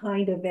same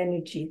kind of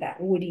energy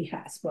that Woody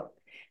has.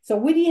 So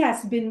Woody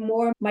has been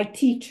more my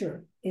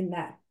teacher in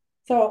that.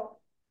 So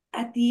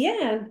at the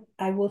end,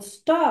 I will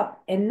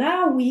stop. And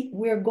now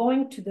we're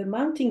going to the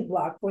mounting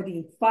block for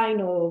the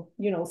final,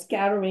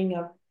 scattering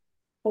of,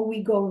 but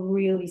we go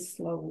really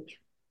slowly.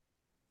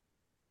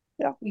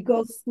 Yeah. We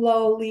go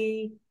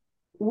slowly,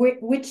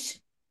 which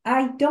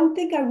I don't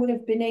think I would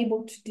have been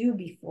able to do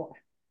before.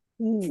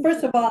 Mm,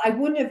 First of all, I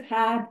wouldn't have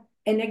had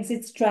an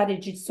exit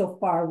strategy so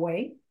far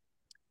away.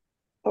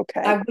 I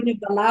okay. wouldn't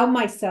have allowed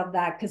myself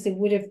that because it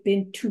would have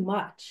been too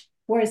much.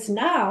 Whereas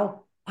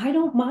now, I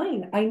don't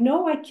mind. I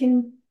know I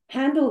can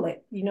handle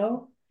it,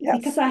 because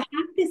Yes. I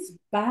have this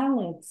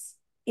balance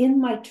in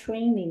my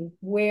training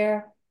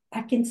where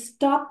I can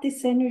stop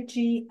this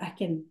energy, I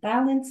can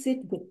balance it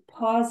with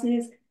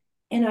pauses.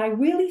 And I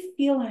really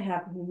feel I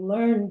have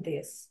learned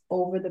this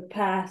over the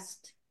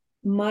past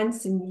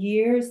months and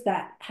years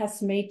that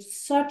has made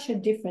such a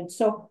difference.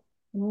 So,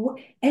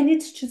 and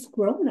it's just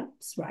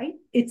grown-ups, right?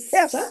 It's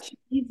Yes. such an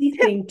easy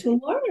Yeah. thing to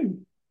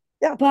learn.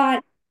 Yeah.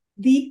 But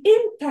the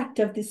impact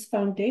of this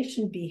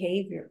foundation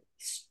behavior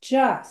is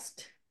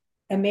just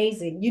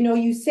amazing.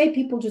 You say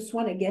people just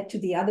want to get to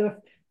the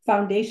other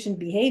foundation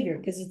behavior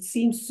because it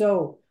seems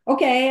so,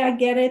 okay, I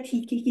get it.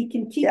 He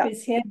can keep Yeah.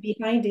 his head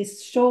behind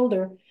his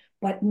shoulder.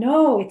 But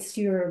no, it's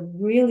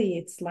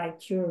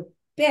like your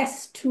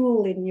best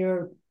tool in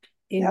your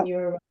Yeah. in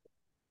your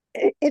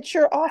It's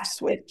your off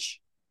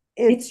switch.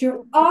 It, it's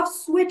your off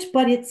switch,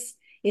 but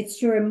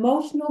it's your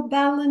emotional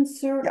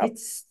balancer. yeah.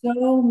 It's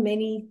so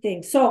many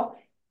things. So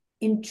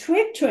in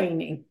trick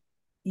training,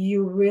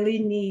 you really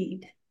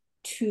need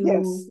to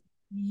Yes.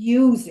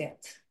 use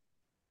it.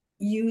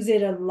 Use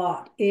it a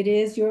lot. It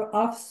is your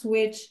off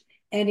switch,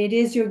 and it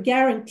is your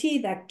guarantee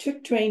that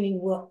trick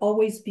training will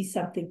always be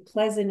something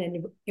pleasant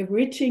and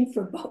enriching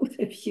for both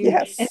of you,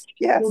 and Yes. it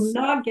will Yes.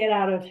 not get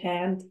out of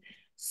hand.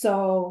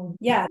 So,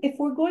 yeah, if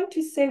we're going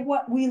to say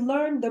what we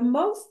learned the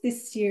most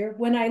this year,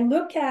 when I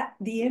look at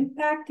the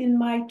impact in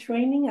my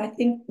training, I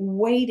think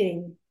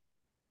waiting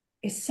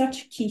is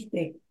such a key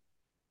thing.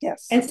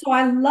 Yes. And so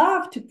I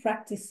love to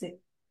practice it.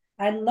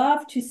 I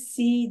love to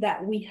see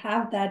that we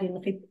have that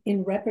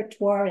in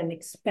repertoire and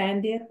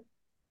expand it.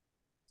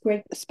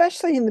 Great.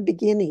 Especially in the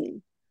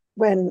beginning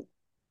when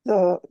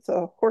the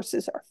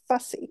horses are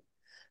fussy.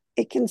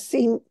 It can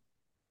seem,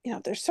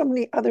 there's so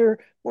many other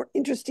more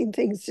interesting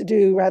things to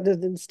do rather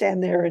than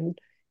stand there and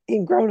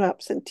in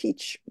grown-ups and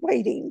teach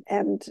waiting.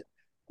 And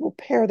we'll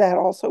pair that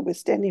also with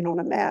standing on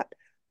a mat.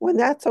 When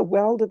that's a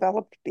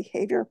well-developed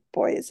behavior,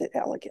 boy, is it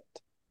elegant.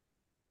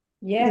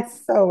 It is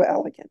Yes. so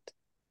elegant.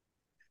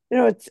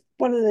 It's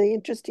one of the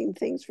interesting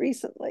things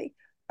recently.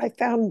 I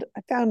found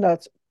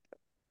out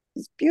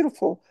this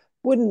beautiful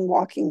wooden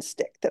walking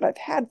stick that I've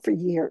had for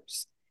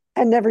years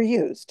and never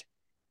used.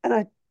 And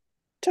I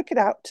took it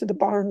out to the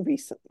barn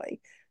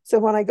recently. So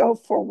when I go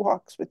for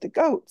walks with the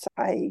goats,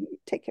 I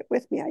take it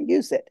with me. I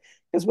use it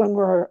because when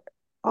we're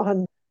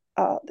on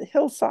the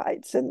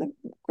hillsides and the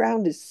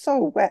ground is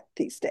so wet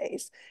these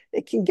days,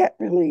 it can get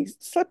really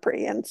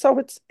slippery. And so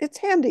it's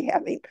handy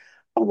having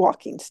a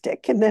walking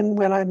stick. And then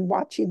when I'm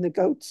watching the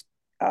goats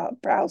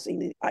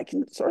browsing, I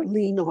can sort of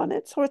lean on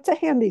it. So it's a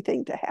handy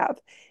thing to have.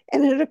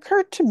 And it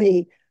occurred to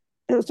me,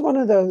 it was one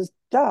of those,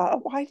 duh,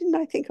 why didn't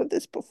I think of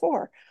this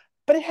before?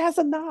 But it has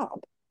a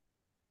knob.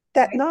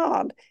 That Right.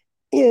 knob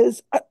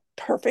is a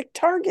perfect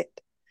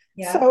target.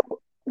 Yeah.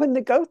 So when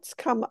the goats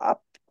come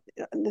up,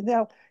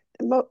 they'll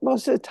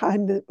most of the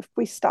time if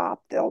we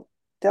stop, they'll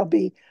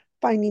be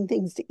finding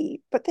things to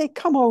eat. But they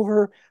come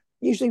over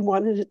usually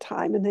one at a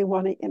time and they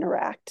want to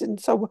interact. And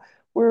so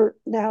we're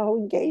now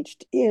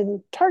engaged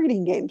in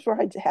targeting games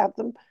where I have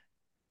them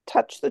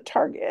touch the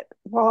target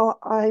while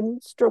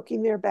I'm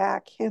stroking their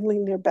back,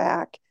 handling their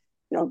back,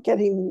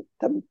 getting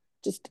them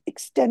just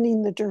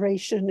extending the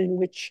duration in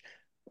which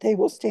they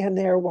will stand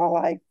there while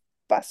I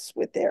fuss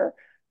with their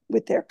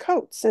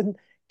coats. And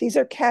these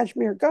are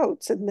cashmere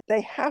goats, and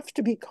they have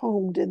to be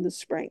combed in the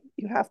spring.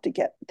 You have to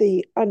get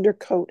the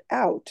undercoat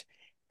out.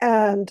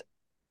 And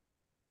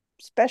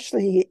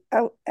especially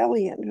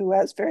Elian, who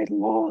has very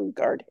long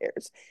guard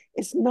hairs,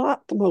 is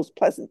not the most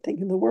pleasant thing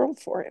in the world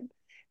for him.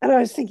 And I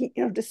was thinking,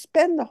 to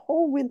spend the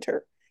whole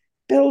winter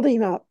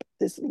building up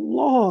this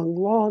long,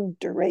 long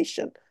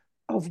duration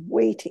of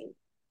waiting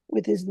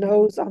with his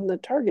nose on the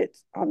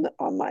targets on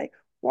my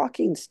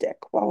walking stick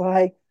while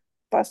I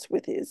fuss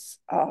with his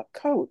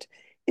coat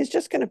is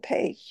just going to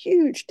pay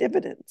huge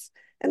dividends.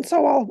 And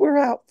so while we're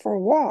out for a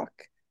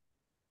walk,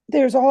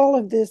 there's all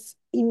of this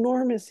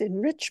enormous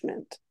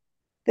enrichment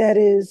that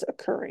is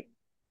occurring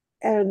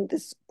and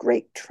this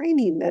great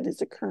training that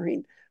is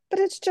occurring. But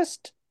it's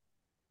just,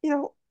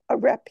 a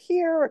rep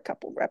here, a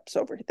couple reps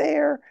over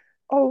there.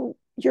 Oh,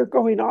 you're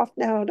going off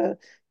now to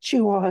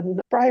chew on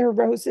briar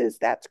roses.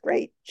 That's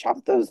great.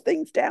 Chop those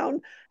things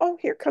down. Oh,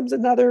 here comes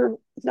another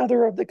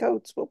of the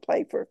goats. We'll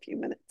play for a few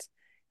minutes.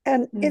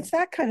 And Mm. it's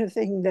that kind of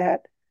thing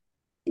that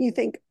you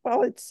think,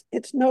 well,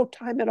 it's no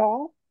time at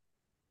all.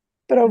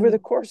 But over the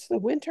Mm. course of the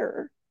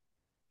winter,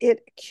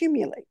 it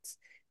accumulates.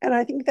 And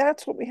I think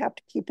that's what we have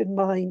to keep in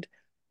mind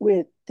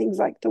with things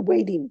like the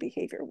waiting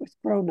behavior with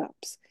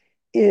grown-ups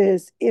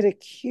is it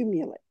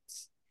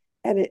accumulates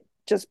and it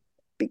just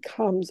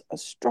becomes a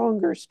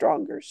stronger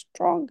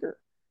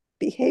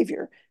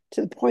behavior,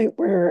 to the point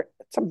where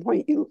at some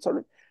point you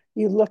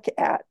look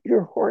at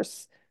your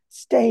horse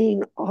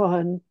staying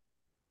on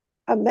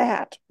a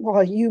mat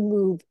while you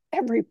move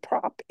every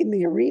prop in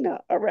the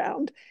arena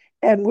around,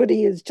 and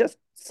Woody is just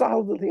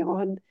solidly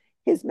on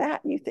his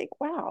mat, and you think,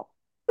 wow,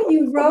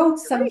 You wrote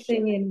inspiration.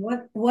 something in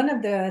one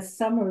of the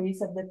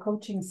summaries of the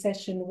coaching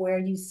session where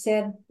you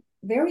said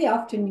very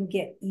often you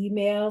get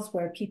emails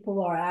where people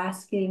are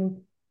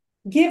asking,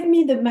 give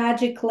me the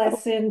magic Oh,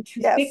 lesson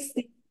to yes, fix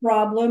the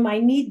problem. I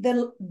need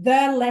the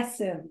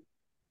lesson.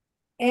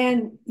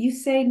 And you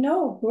say,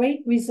 no,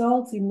 great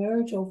results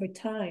emerge over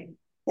time.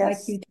 Like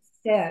yes, you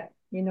said,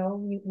 yeah,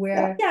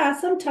 where, yeah,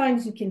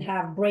 sometimes you can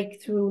have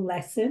breakthrough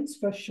lessons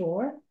for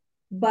sure.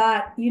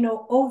 But,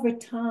 over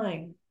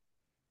time,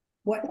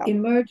 what yeah,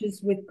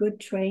 emerges with good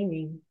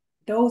training,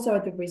 those are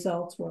the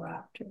results we're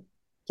after.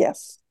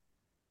 yes.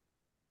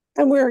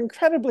 And we're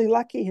incredibly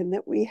lucky in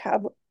that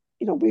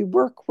we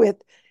work with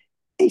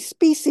a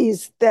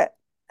species that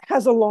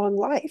has a long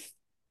life.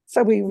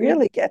 So we Yeah.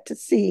 really get to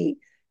see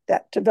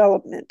that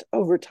development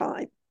over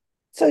time.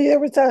 So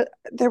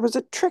there was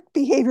a trick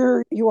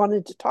behavior you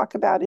wanted to talk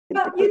about in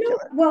particular.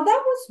 Well,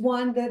 that was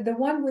one, the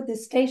one with the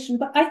station,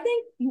 but I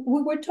think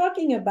we were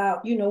talking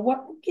about,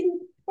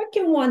 what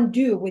can one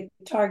do with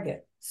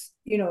targets,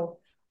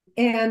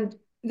 and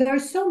there are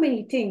so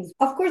many things.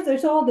 Of course,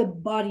 there's all the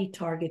body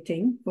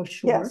targeting for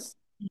sure. Yes,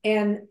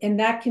 And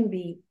that can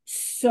be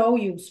so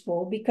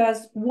useful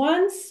because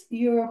once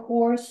your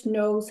horse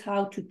knows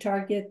how to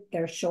target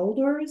their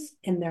shoulders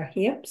and their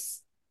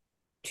hips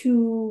to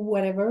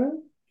whatever,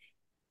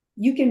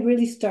 you can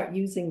really start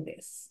using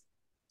this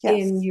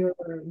in yes, your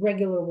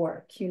regular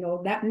work.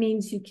 That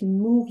means you can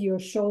move your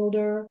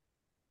shoulder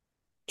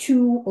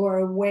to or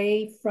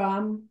away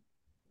from.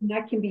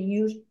 That can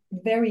be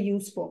very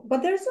useful.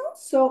 But there's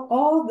also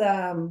all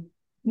the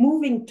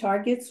moving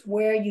targets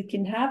where you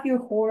can have your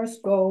horse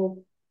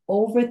go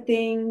over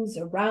things,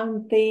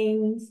 around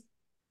things,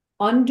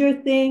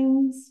 under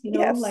things, like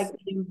yes.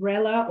 the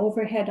umbrella,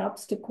 overhead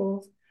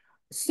obstacles.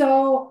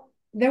 So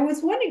there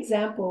was one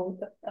example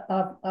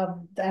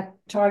of that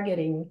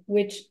targeting,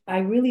 which I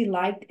really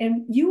liked.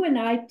 And you and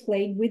I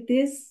played with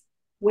this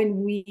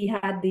when we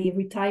had the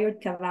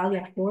retired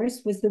Cavalia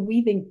horse, was the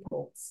weaving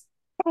poles.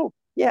 Oh,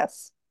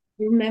 yes,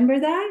 You remember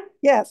that?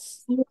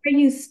 yes, Where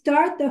you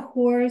start the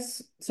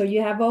horse, so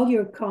you have all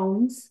your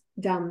cones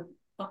down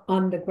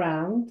on the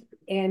ground,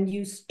 and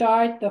you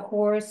start the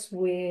horse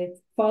with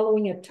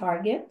following a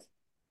target.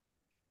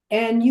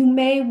 And you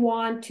may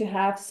want to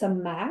have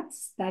some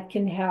mats that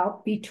can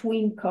help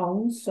between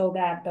cones so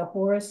that the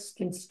horse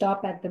can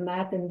stop at the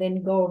mat and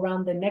then go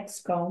around the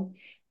next cone.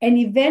 And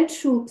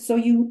eventually, so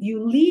you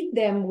lead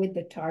them with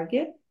the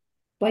target,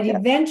 but yes,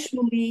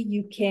 eventually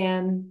you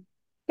can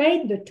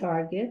fade the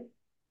target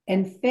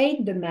and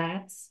fade the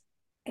mats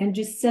and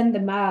just send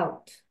them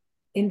out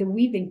in the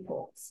weaving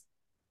poles,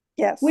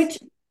 yes, which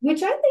I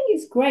think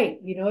is great.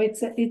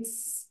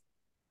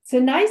 It's a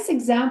nice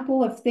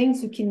example of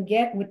things you can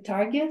get with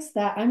targets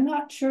that I'm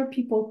not sure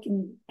people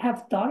can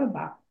have thought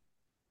about.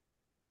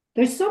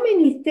 There's so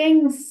many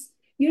things,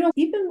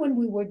 even when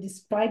we were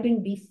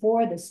describing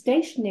before the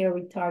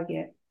stationary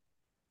target,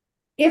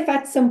 if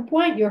at some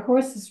point your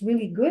horse is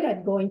really good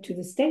at going to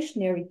the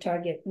stationary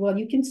target, well,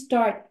 you can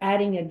start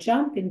adding a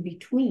jump in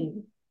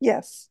between.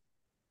 yes,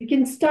 You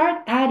can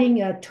start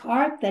adding a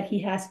tarp that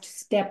he has to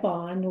step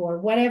on or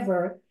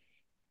whatever.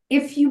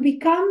 If you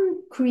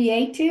become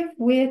creative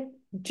with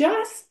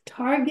just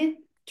target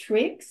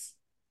tricks,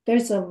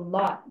 there's a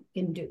lot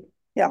you can do.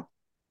 yeah.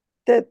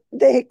 That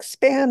they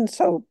expand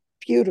so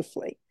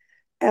beautifully.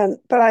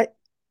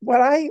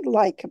 What I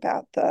like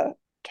about the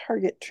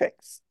target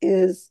tricks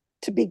is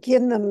to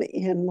begin them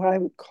in what I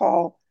would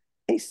call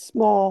a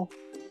small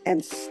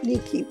and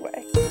sneaky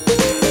way.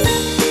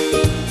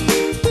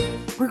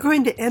 We're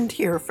going to end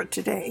here for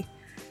today.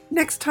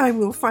 Next time,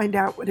 we'll find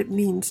out what it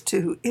means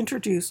to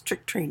introduce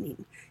trick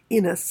training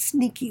in a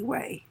sneaky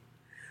way.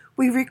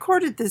 We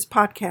recorded this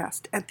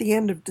podcast at the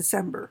end of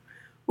December.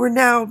 We're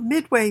now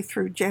midway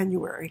through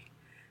January.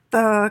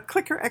 The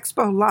Clicker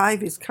Expo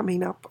Live is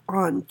coming up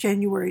on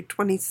January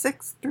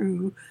 26th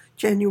through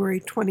January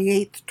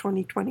 28th,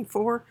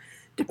 2024.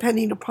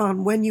 Depending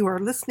upon when you are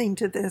listening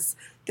to this,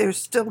 there's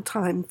still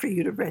time for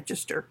you to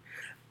register.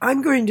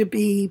 I'm going to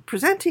be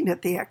presenting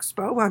at the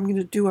expo. I'm going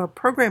to do a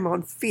program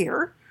on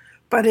fear,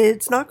 but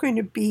it's not going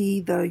to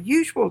be the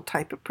usual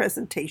type of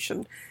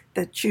presentation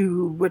that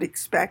you would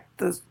expect,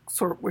 the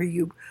sort where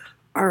you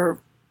are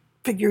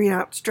figuring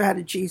out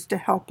strategies to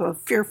help a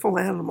fearful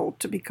animal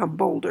to become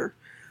bolder.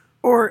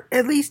 Or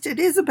at least it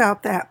is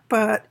about that,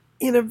 but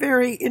in a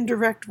very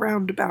indirect,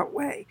 roundabout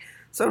way.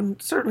 So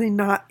certainly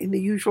not in the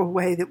usual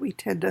way that we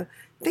tend to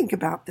think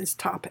about this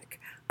topic.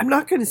 I'm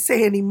not going to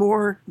say any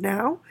more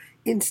now.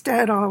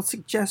 Instead, I'll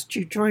suggest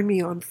you join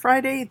me on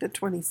Friday, the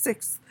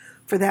 26th,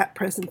 for that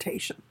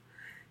presentation.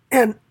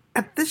 And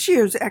at this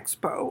year's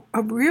expo,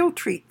 a real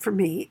treat for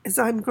me is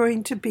I'm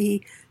going to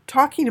be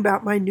talking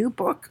about my new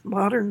book,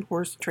 Modern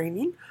Horse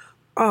Training,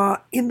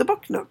 in the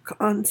Book Nook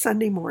on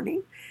Sunday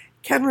morning.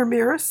 Ken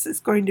Ramirez is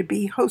going to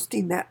be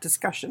hosting that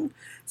discussion.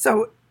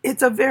 So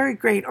it's a very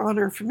great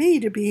honor for me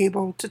to be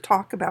able to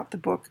talk about the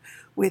book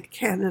with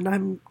Ken, and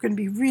I'm going to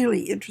be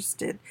really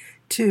interested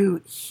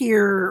to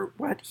hear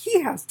what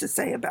he has to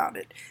say about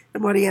it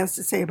and what he has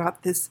to say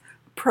about this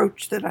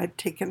approach that I've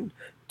taken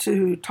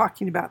to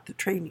talking about the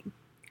training.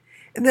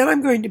 And then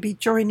I'm going to be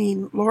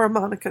joining Laura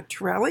Monica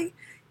Torelli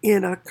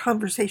in a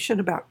conversation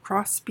about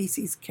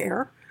cross-species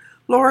care.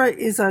 Laura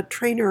is a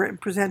trainer and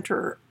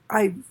presenter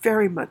I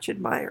very much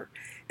admire.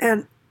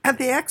 And at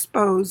the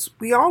expos,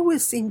 we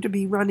always seem to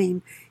be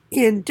running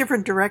in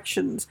different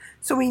directions,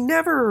 so we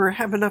never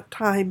have enough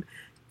time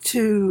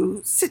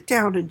to sit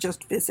down and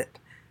just visit.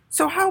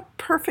 So how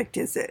perfect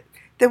is it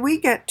that we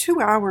get 2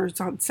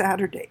 hours on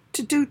Saturday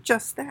to do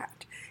just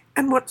that?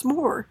 And what's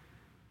more,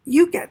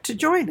 you get to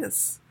join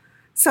us.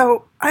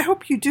 So I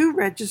hope you do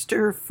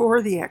register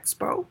for the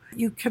expo.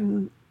 You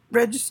can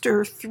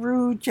register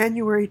through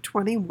January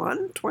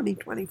 21,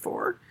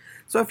 2024.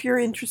 So if you're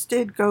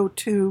interested, go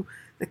to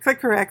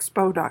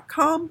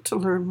theclickerexpo.com to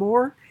learn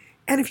more.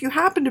 And if you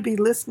happen to be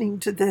listening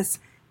to this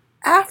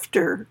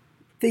after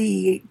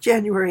the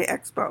January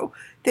Expo,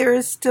 there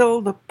is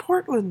still the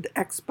Portland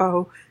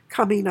Expo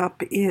coming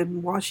up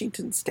in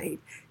Washington State,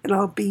 and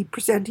I'll be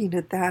presenting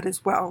at that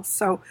as well.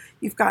 So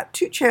you've got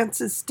 2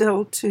 chances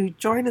still to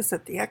join us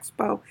at the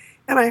Expo,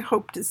 and I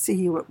hope to see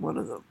you at one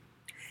of them.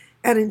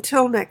 And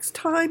until next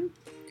time,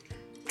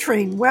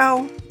 train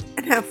well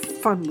and have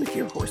fun with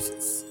your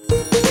horses.